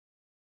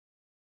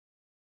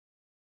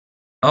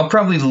 I'll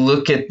probably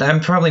look at...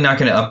 I'm probably not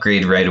going to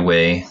upgrade right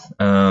away.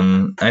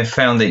 I've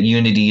found that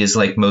Unity is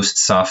like most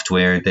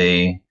software.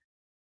 They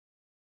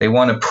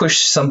want to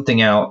push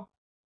something out,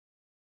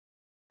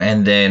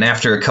 and then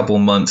after a couple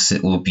months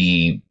it will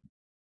be,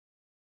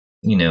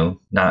 you know,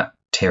 not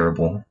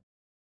terrible.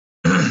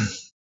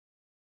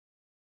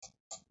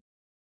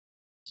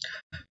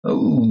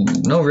 Oh,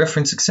 no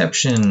reference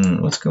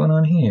exception. What's going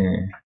on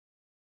here?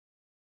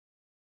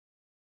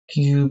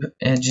 Cube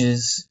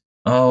edges.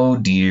 Oh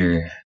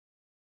dear.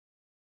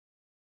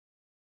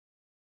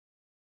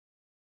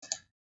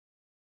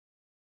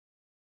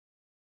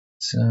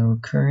 So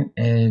current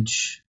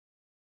edge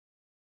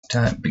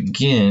dot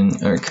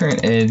begin, or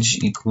current edge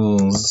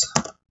equals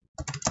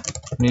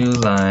new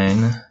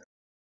line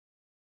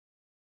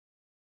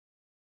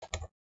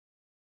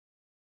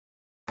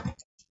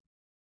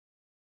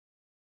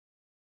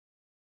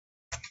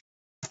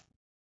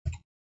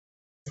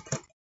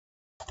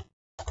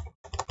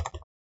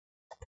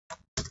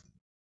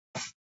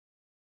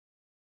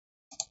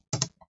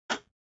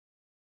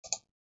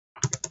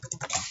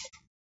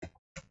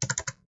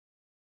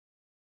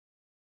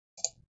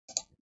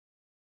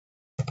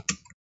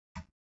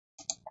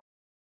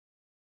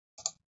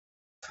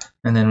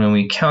and then when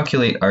we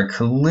calculate our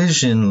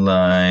collision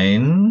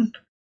line,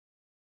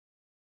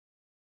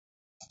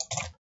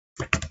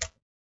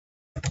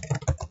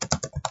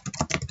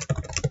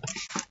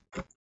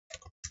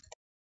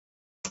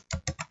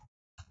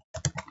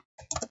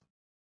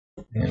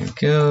 there we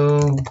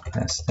go,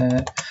 past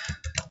that.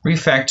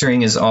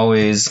 Refactoring is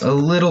always a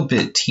little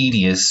bit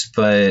tedious,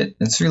 but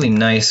it's really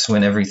nice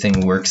when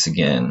everything works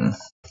again.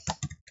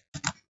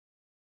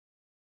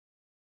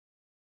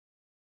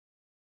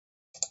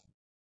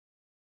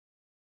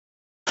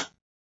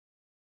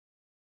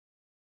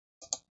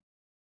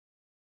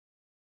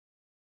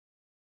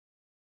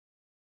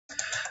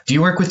 Do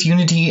you work with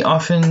Unity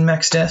often,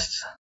 Max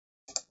Death?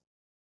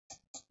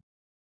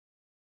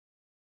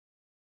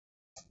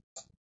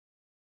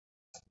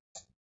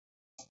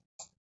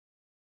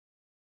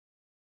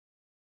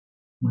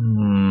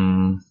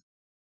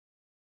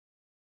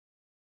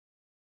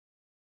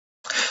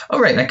 Oh,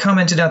 right, I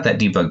commented out that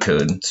debug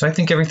code, so I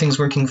think everything's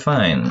working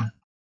fine.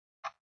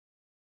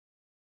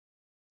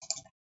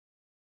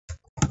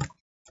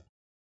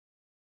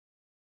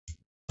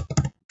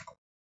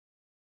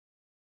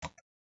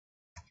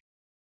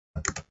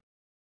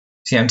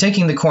 See, I'm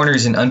taking the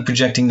corners and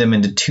unprojecting them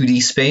into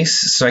 2D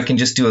space, so I can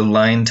just do a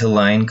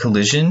line-to-line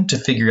collision to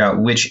figure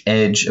out which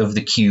edge of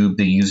the cube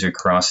the user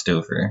crossed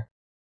over.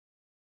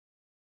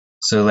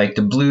 So, like,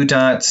 the blue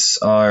dots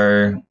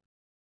are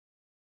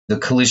the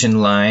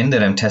collision line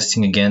that I'm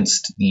testing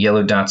against, the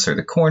yellow dots are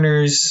the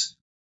corners,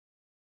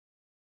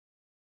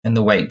 and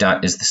the white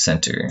dot is the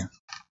center.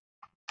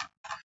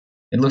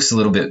 It looks a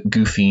little bit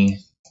goofy.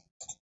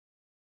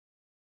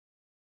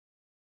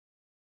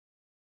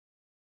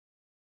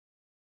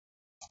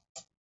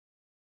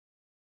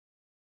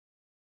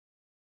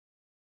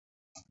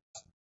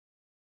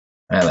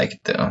 I like it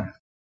though.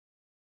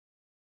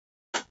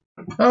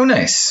 Oh,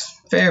 nice.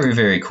 Very,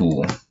 very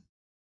cool.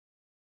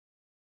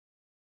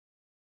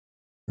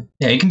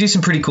 Yeah, you can do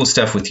some pretty cool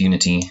stuff with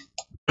Unity.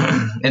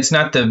 It's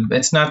not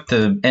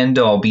the end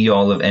all be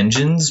all of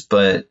engines,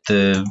 but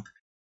the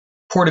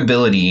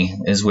portability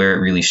is where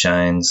it really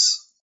shines.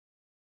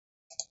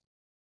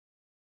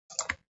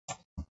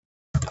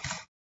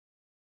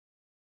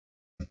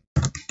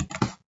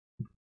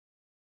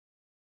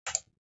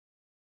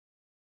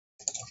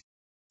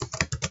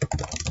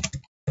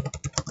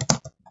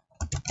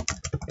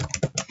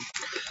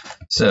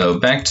 So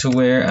back to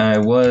where I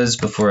was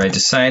before I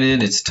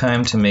decided it's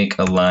time to make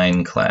a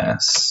line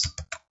class.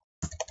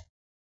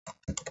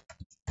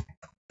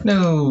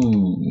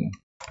 No.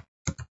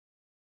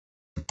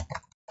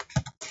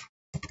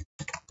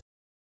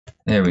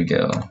 There we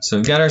go. So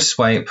we've got our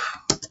swipe.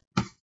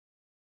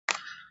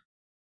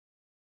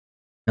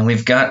 And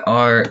we've got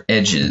our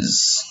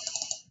edges.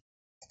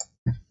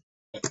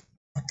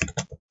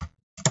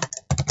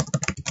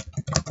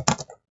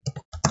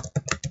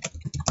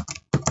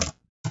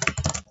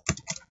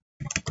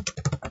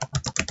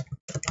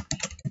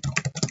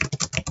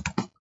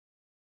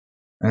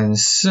 And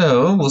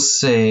so we'll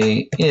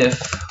say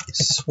if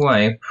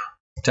swipe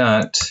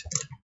dot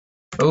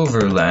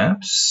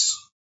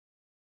overlaps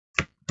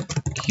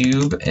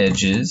cube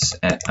edges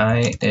at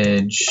I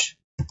edge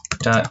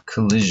dot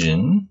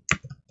collision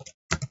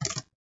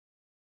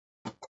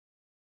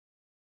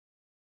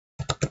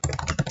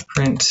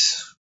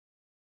print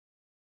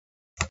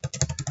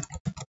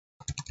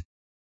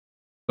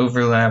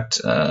overlapped.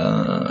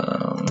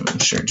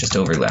 Sure, just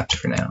overlapped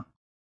for now.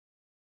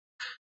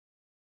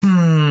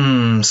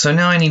 So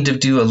now I need to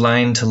do a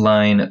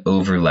line-to-line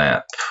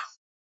overlap.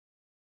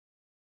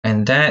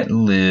 And that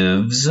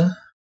lives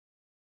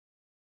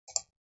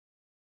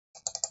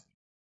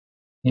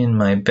in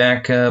my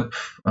backup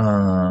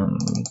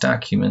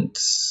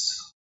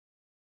documents.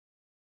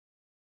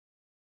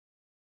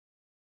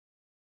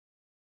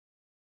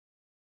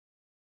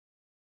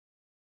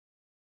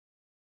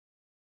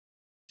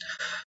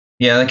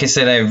 Yeah, like I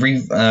said, I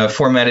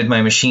reformatted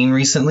my machine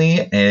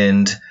recently,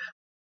 and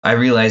I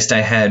realized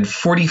I had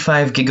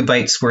 45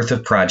 gigabytes worth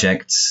of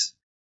projects,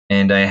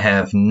 and I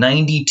have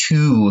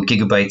 92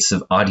 gigabytes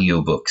of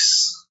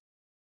audiobooks.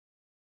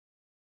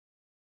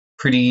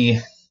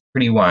 Pretty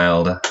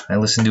wild. I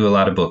listen to a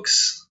lot of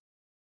books.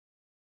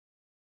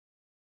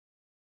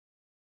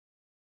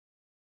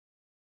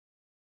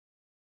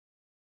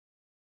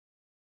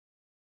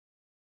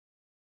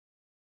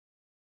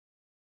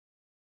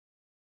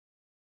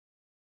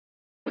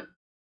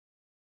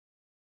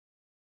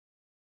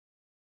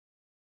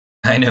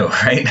 I know,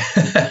 right?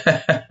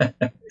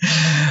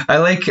 I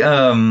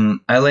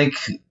like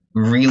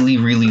really,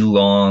 really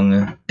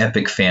long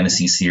epic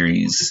fantasy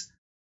series.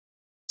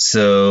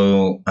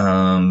 So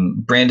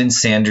Brandon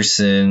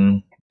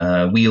Sanderson,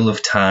 Wheel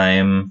of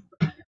Time.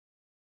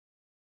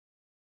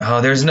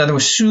 Oh, there's another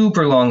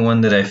super long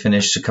one that I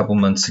finished a couple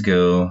months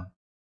ago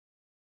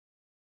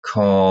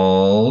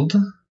called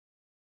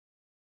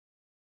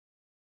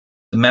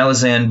The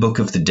Malazan Book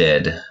of the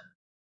Dead.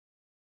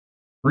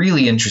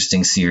 Really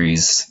interesting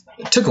series.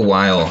 It took a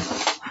while.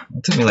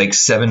 It took me like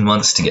 7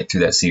 months to get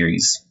through that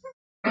series.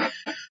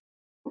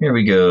 Here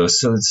we go.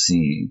 So let's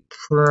see.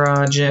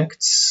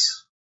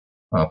 Projects.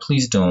 Oh,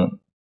 please don't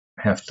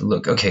have to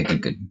look. Okay,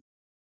 good.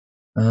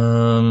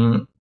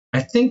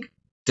 I think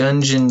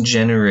Dungeon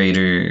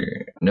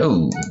Generator.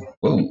 No.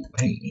 Whoa.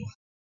 Hey.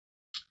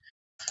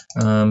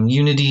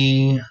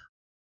 Unity.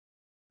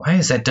 Why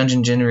is that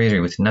Dungeon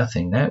Generator with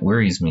nothing? That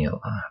worries me a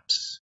lot.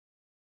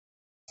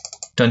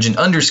 Dungeon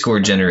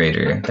 _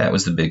 Generator. That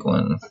was the big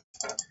one.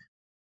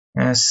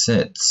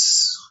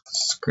 Assets.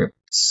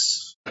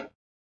 Scripts.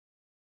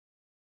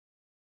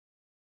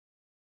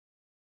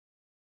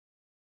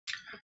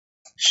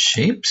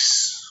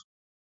 Shapes.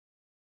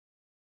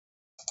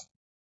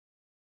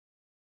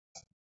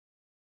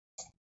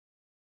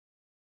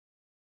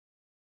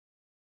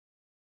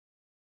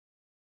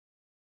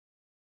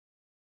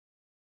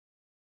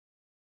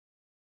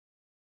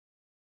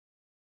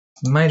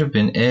 Might have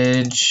been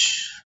Edge.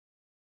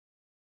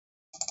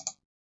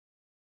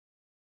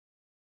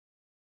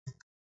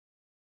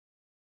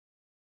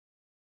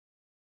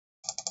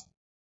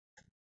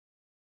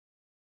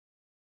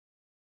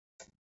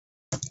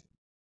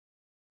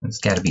 It's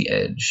got to be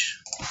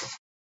Edge.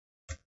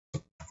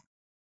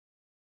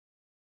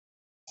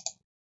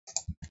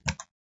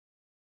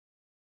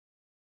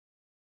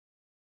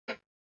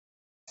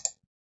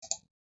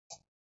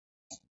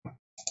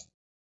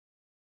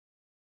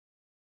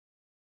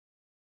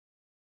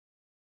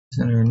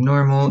 Center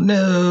normal.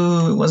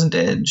 No, it wasn't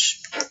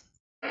Edge.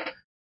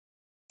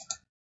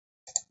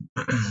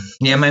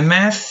 Yeah, my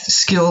math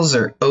skills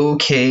are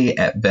okay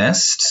at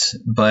best,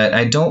 but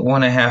I don't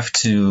want to have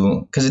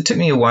to, because it took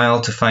me a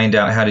while to find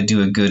out how to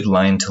do a good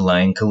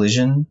line-to-line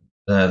collision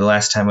the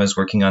last time I was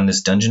working on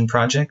this dungeon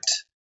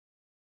project.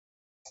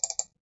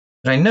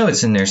 But I know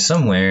it's in there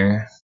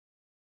somewhere.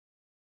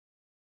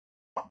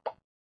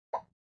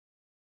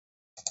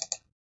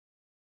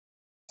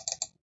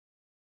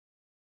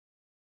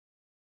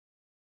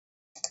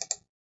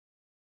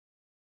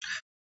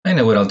 I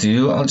know what I'll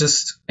do. I'll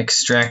just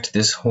extract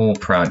this whole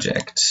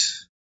project.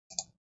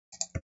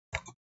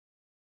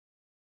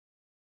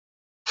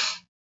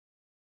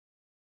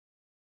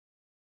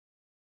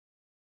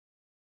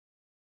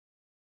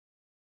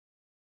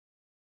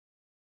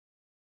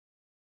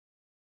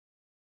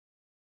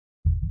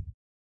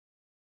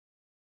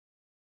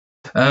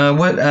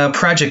 What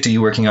project are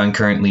you working on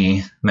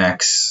currently,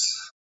 Max?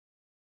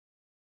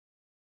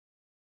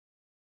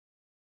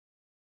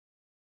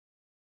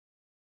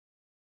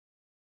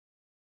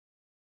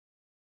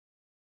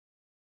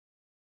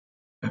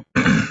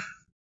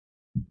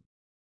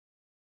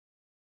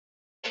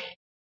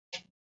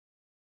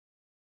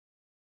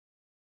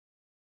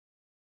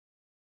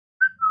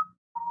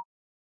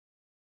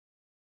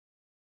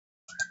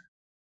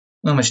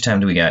 How much time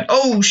do we got?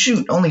 Oh,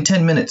 shoot, only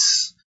 10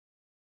 minutes.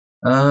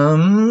 Yeah,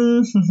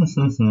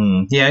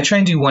 I try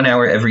and do 1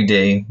 hour every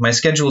day. My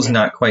schedule is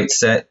not quite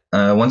set.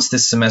 Once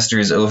this semester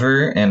is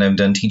over and I'm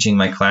done teaching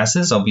my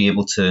classes, I'll be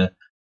able to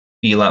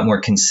be a lot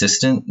more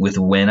consistent with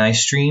when I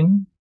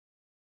stream.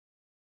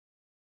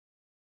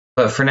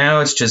 But for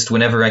now, it's just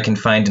whenever I can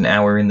find an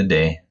hour in the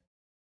day.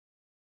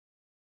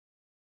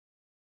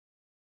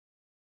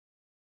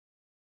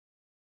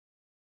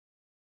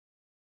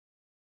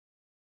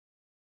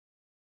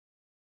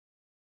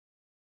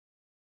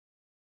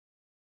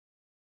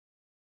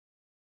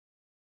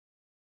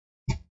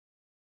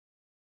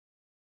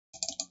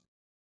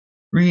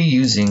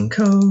 Reusing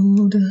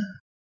code.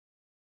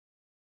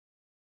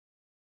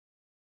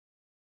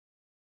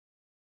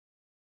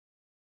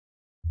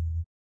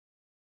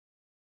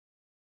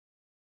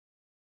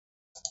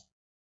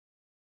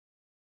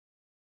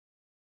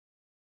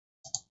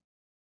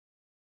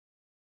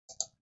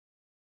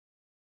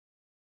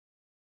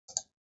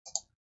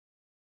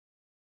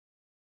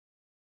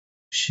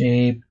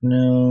 Shape,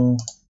 no.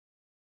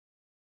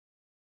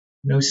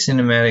 No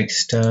cinematic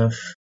stuff.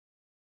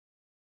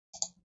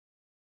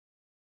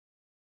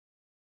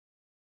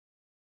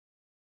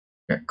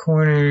 Got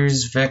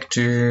corners,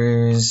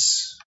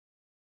 vectors.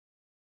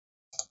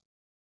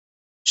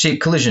 Shape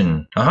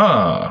collision.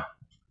 Aha!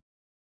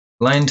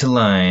 Line to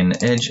line,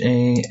 edge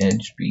A,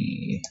 edge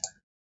B.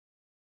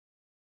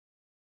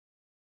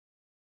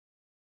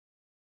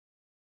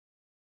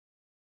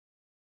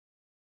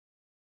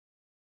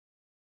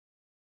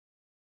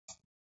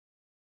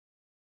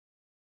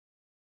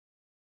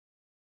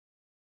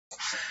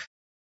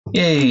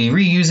 Yay,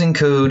 reusing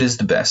code is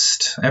the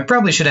best. I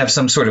probably should have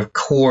some sort of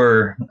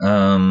core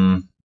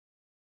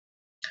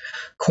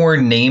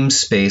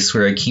namespace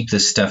where I keep the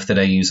stuff that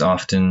I use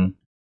often.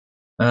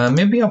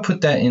 Maybe I'll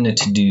put that in a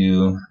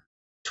to-do.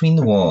 between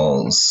the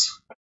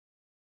walls.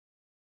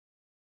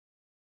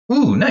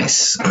 Ooh,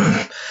 nice.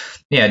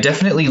 Yeah,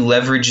 definitely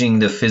leveraging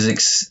the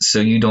physics so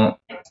you don't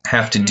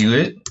have to do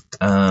it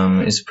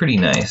is pretty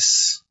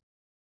nice.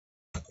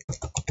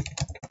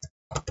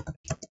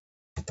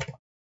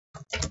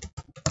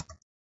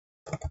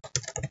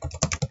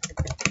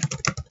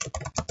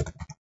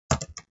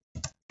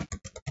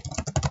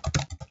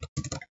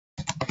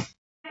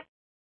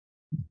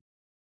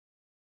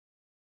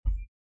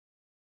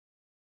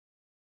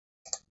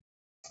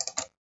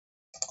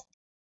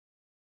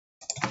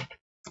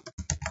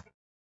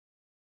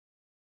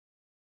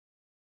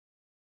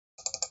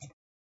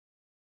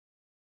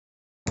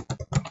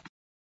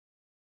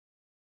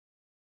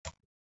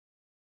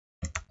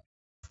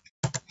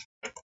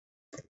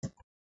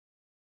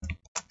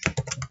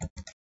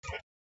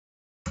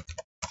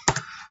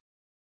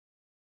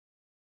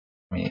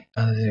 Wait,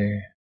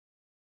 other...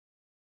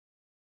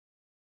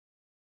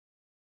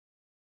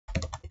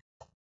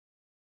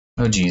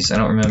 Oh geez, I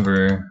don't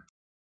remember.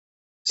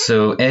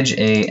 So edge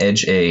A,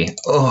 edge A.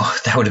 Oh,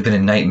 that would have been a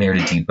nightmare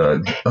to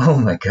debug. Oh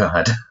my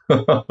god.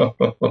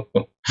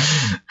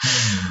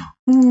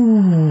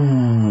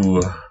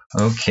 Ooh.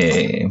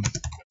 Okay.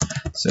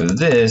 So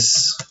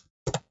this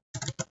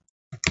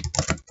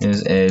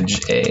is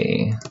edge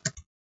A.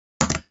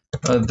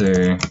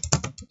 Other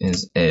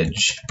is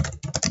edge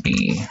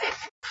B.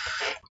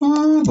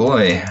 Ooh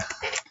boy.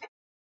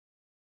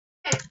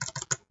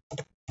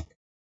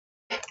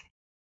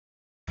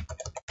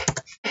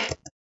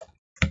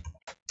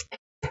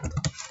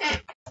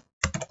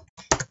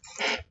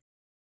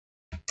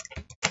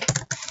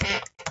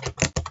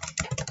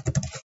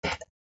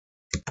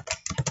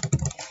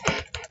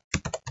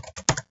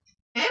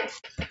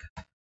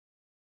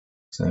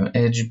 So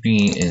edge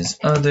B is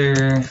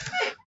other.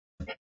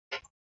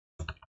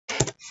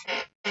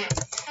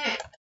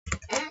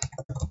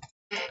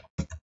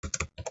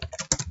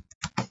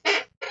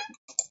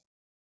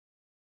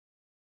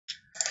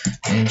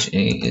 Edge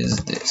A is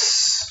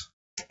this.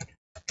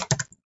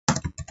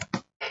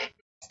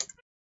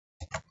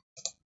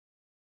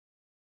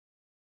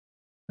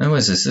 Now what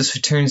is this? This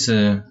returns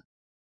a...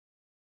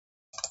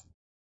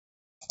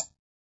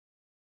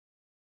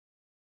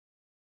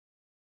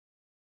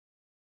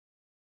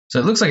 So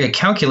it looks like I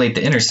calculate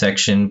the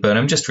intersection, but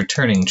I'm just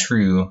returning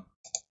true.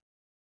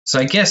 So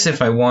I guess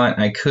if I want,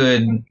 I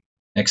could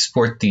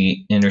export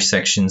the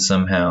intersection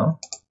somehow.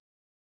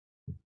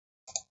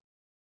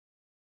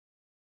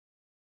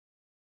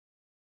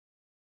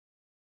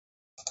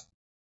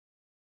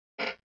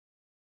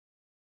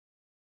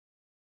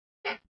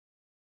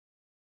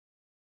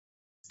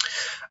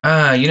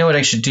 You know what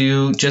I should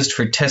do just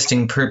for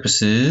testing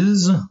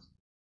purposes?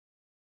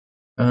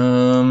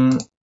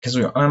 Because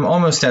I'm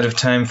almost out of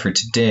time for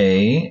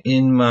today.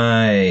 In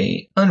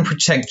my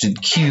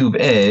unprotected cube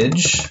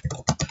edge,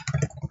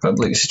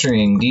 public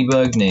string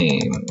debug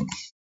name.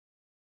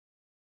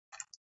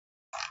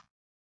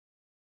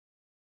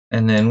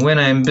 And then when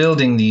I'm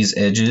building these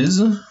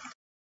edges,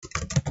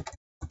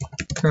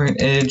 current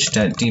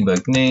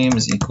edge.debug name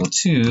is equal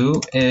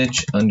to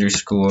edge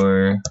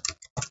underscore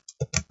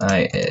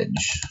iEdge.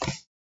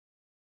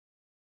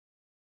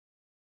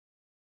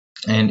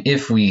 And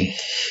if we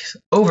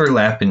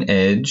overlap an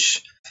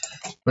edge,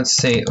 let's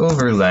say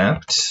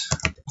overlapped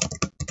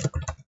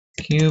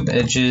cube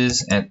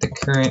edges at the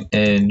current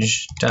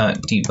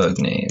edge.debug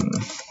name.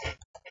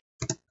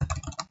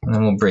 And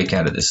then we'll break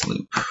out of this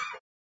loop.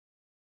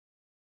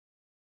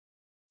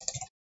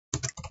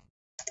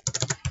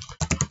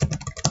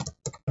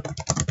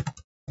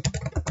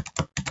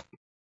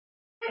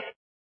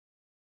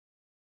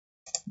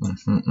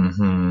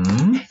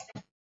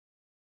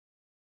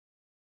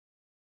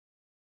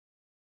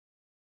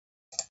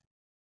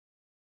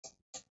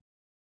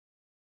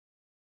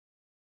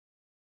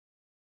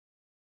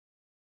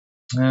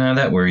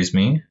 That worries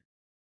me.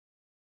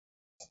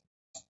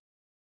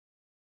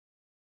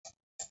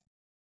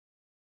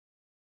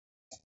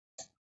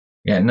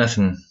 Yeah,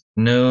 nothing.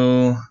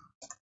 No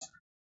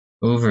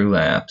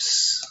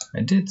overlaps.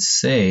 I did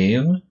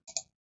save.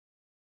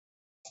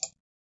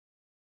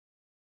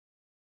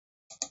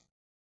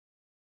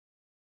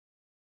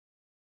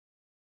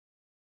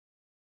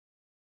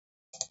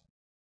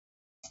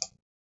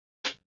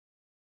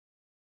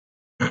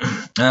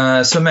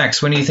 So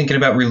Max, when are you thinking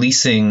about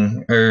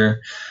releasing, or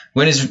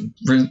when is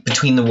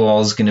Between the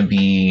Walls going to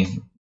be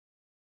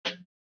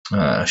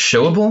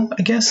showable,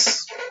 I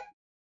guess?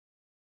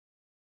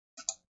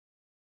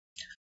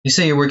 You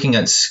say you're working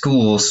at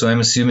school, so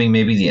I'm assuming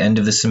maybe the end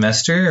of the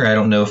semester, or I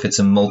don't know if it's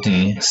a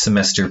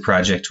multi-semester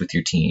project with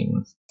your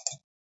team.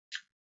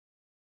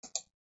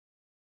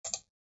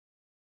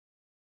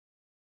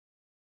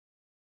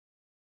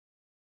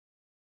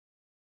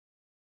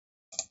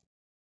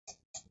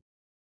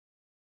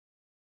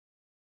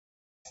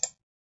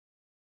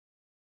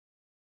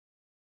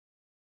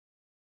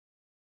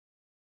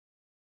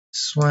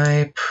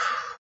 Swipe.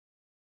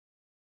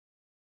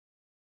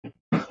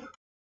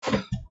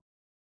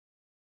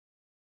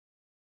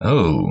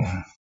 Oh,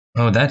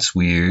 that's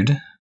weird.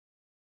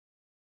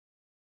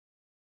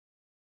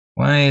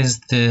 Why is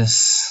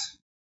this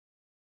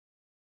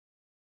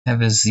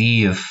have a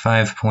Z of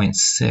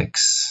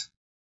 5.6?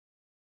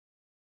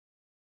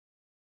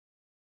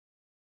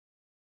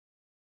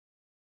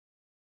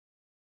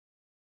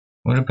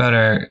 What about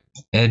our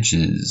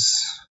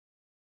edges?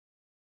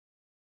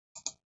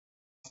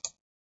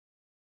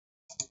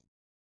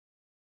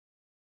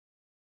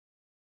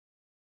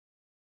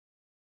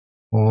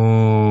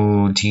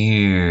 Oh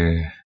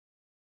dear.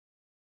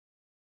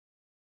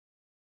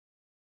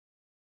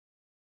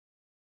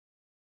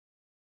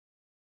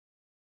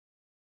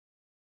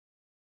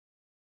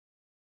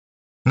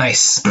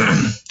 Nice.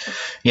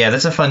 Yeah,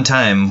 that's a fun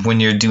time when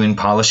you're doing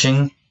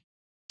polishing.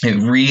 It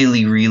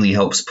really, really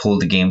helps pull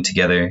the game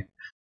together.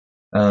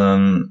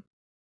 I'm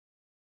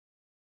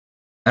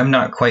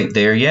not quite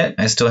there yet.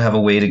 I still have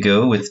a way to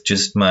go with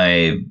just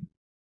my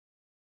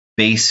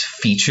base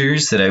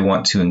features that I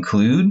want to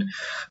include,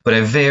 but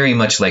I very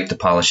much like the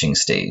polishing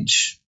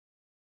stage.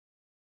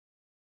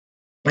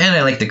 And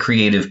I like the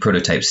creative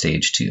prototype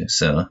stage too,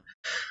 so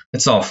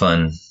it's all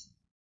fun.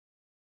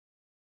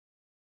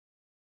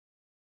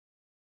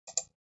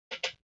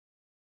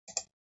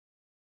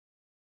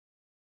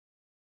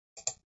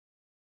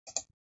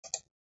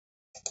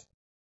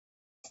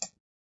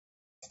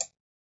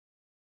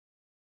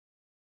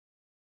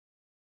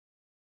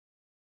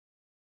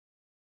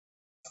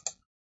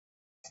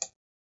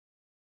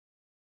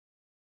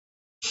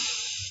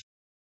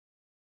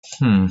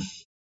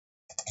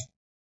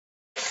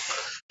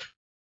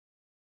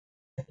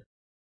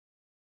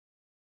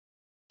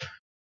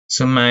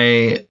 So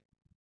my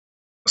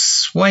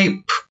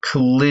swipe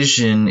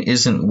collision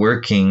isn't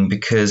working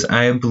because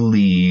I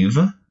believe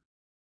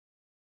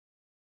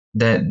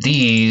that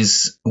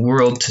these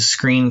world to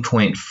screen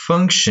point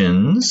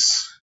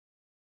functions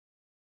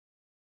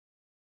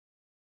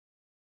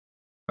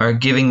are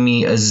giving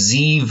me a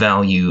Z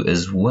value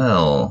as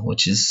well,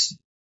 which is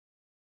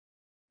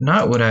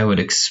not what I would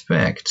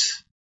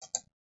expect.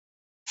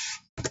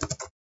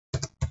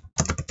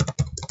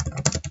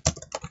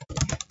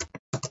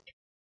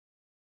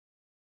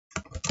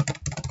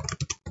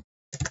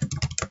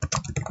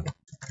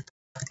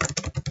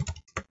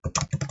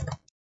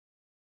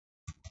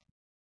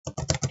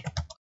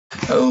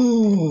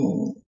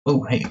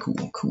 Oh, hey,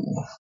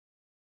 cool.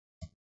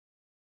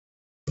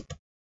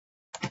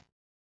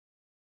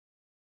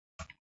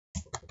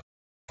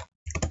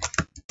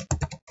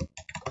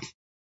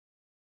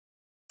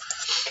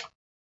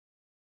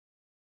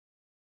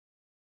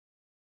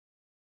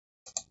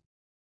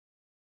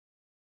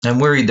 I'm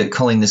worried that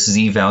calling this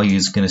Z value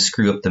is going to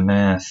screw up the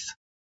math.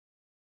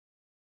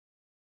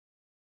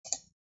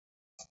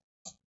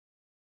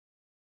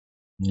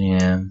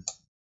 Yeah.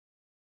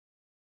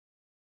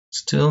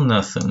 Still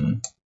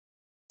nothing.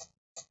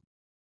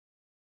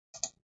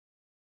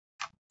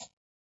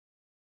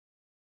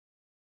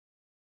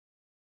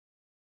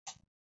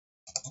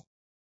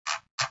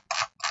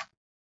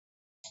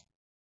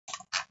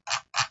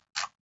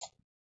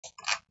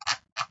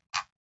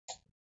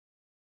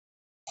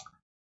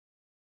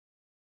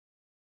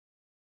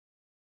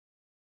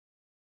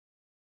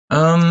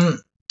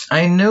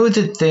 I know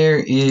that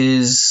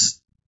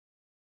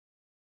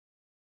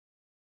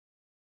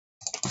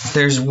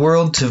there's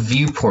world to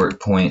viewport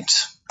point.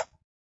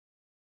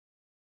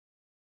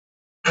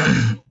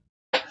 And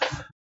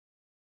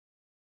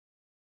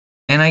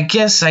I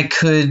guess I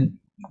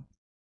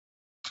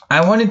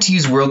wanted to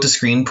use world to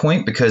screen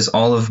point because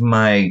all of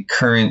my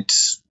current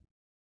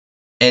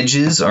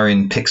edges are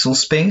in pixel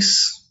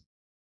space.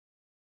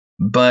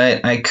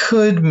 But I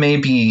could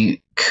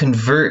maybe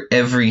convert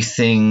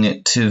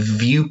everything to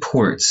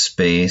viewport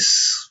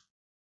space.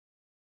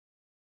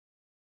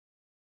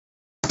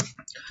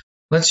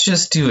 Let's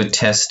just do a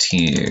test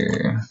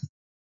here.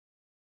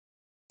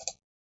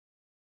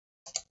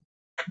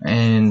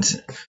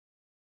 And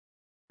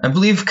I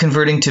believe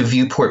converting to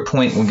viewport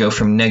point will go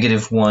from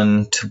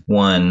 -1 to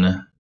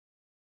 1,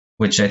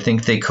 which I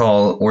think they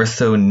call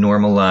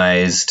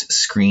orthonormalized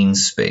screen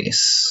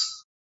space.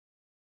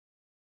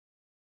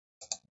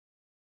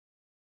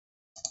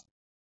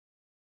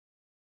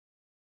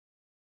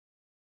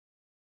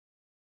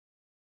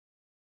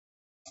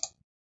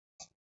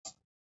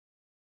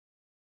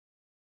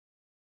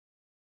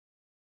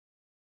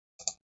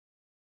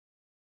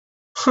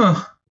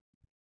 Huh.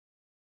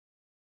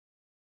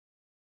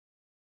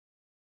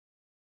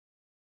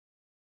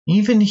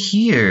 Even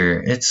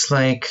here, it's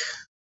like...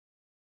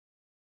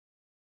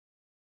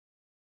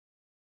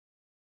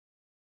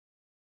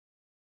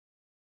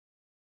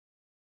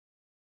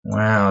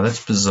 Wow,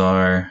 that's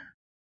bizarre.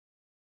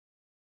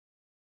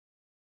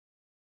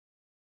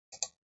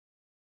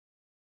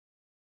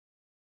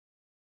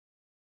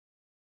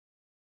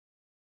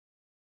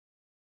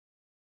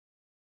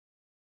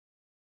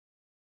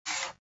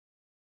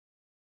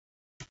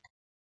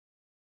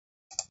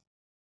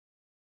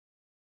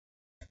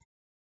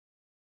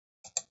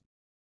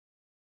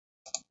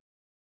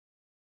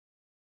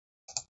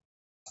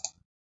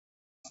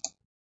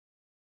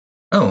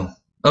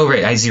 Oh,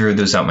 right, I zeroed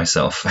those out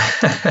myself.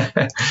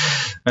 I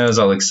was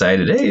all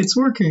excited. Hey, it's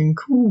working,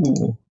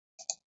 cool.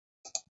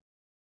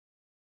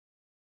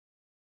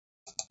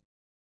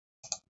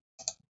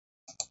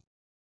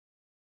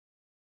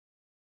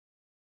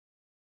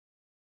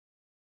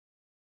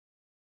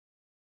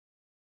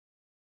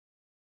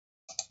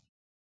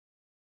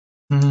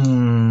 I'm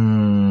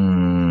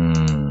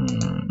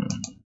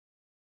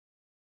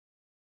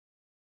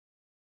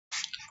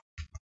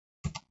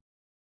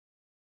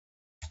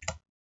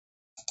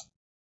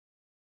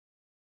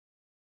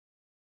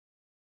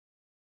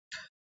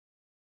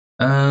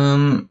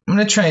going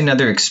to try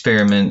another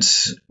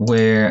experiment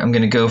where I'm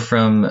going to go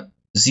from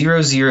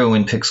 0, 0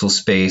 in pixel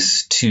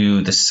space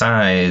to the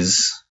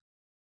size.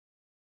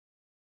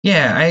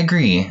 Yeah, I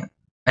agree.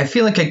 I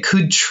feel like I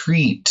could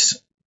treat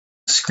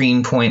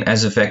screen point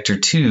as a vector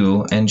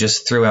 2 and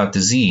just throw out the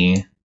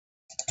z.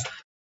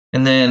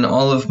 And then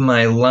all of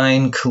my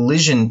line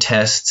collision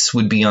tests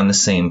would be on the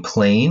same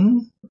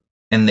plane.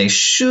 And they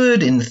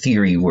should, in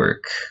theory,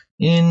 work.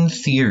 In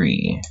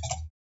theory.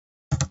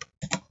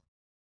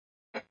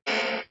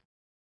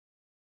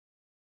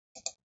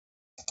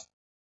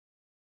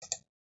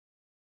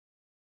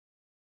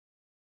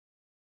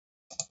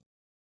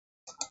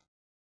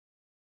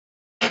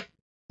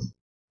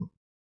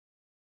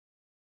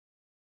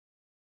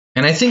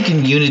 And I think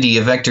in Unity,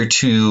 a vector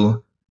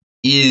 2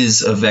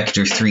 is a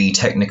vector 3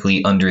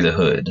 technically under the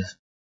hood.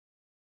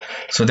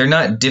 So they're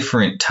not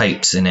different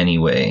types in any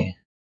way.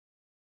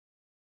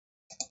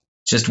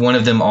 Just one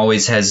of them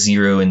always has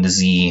 0 in the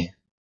z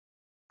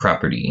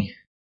property.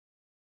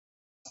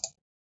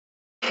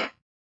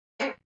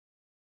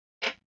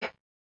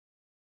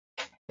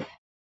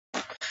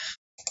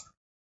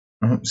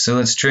 So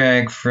let's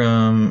drag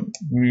from...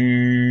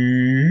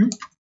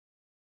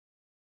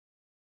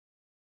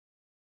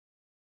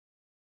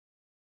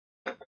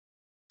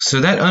 So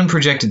that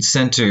unprojected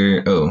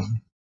center,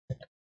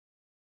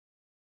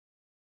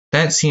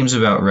 that seems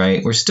about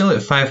right. We're still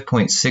at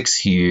 5.6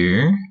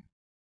 here.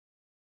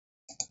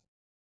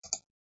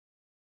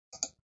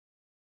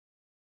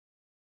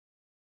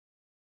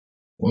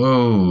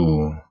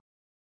 Whoa.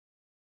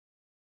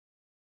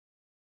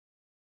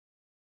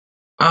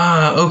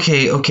 Ah,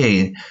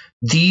 okay.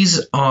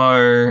 These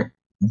are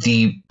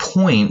the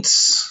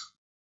points.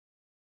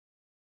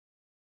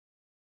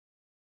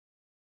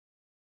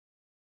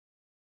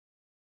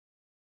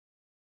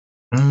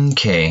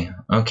 Okay,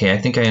 I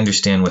think I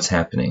understand what's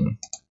happening.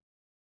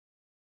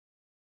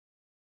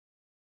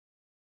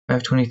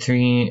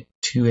 523,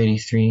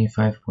 283,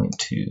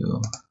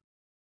 5.2.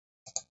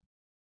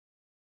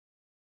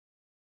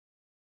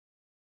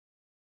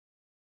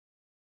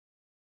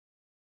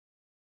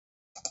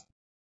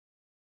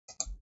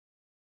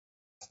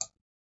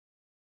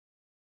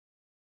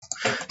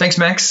 Thanks,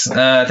 Max.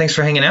 Thanks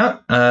for hanging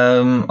out.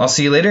 I'll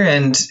see you later.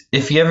 And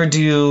if you ever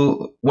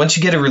do, once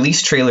you get a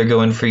release trailer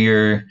going for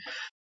your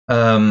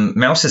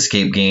mouse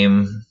escape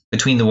game,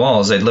 Between the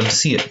Walls, I'd love to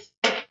see it.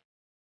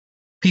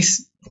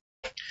 Peace.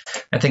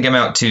 I think I'm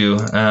out too.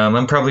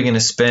 I'm probably going to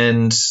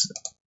spend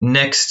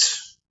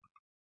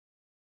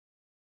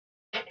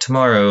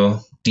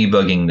tomorrow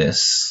debugging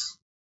this.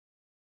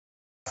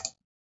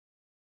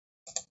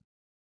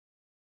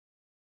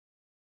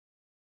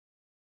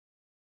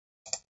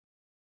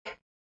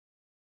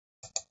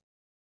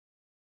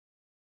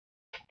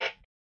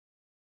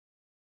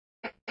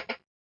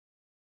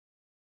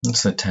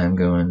 What's the time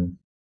going?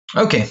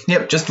 Okay,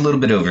 yep, just a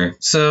little bit over.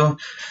 So,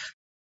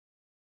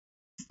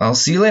 I'll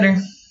see you later.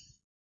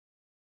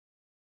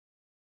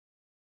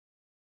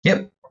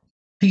 Yep,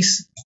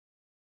 peace.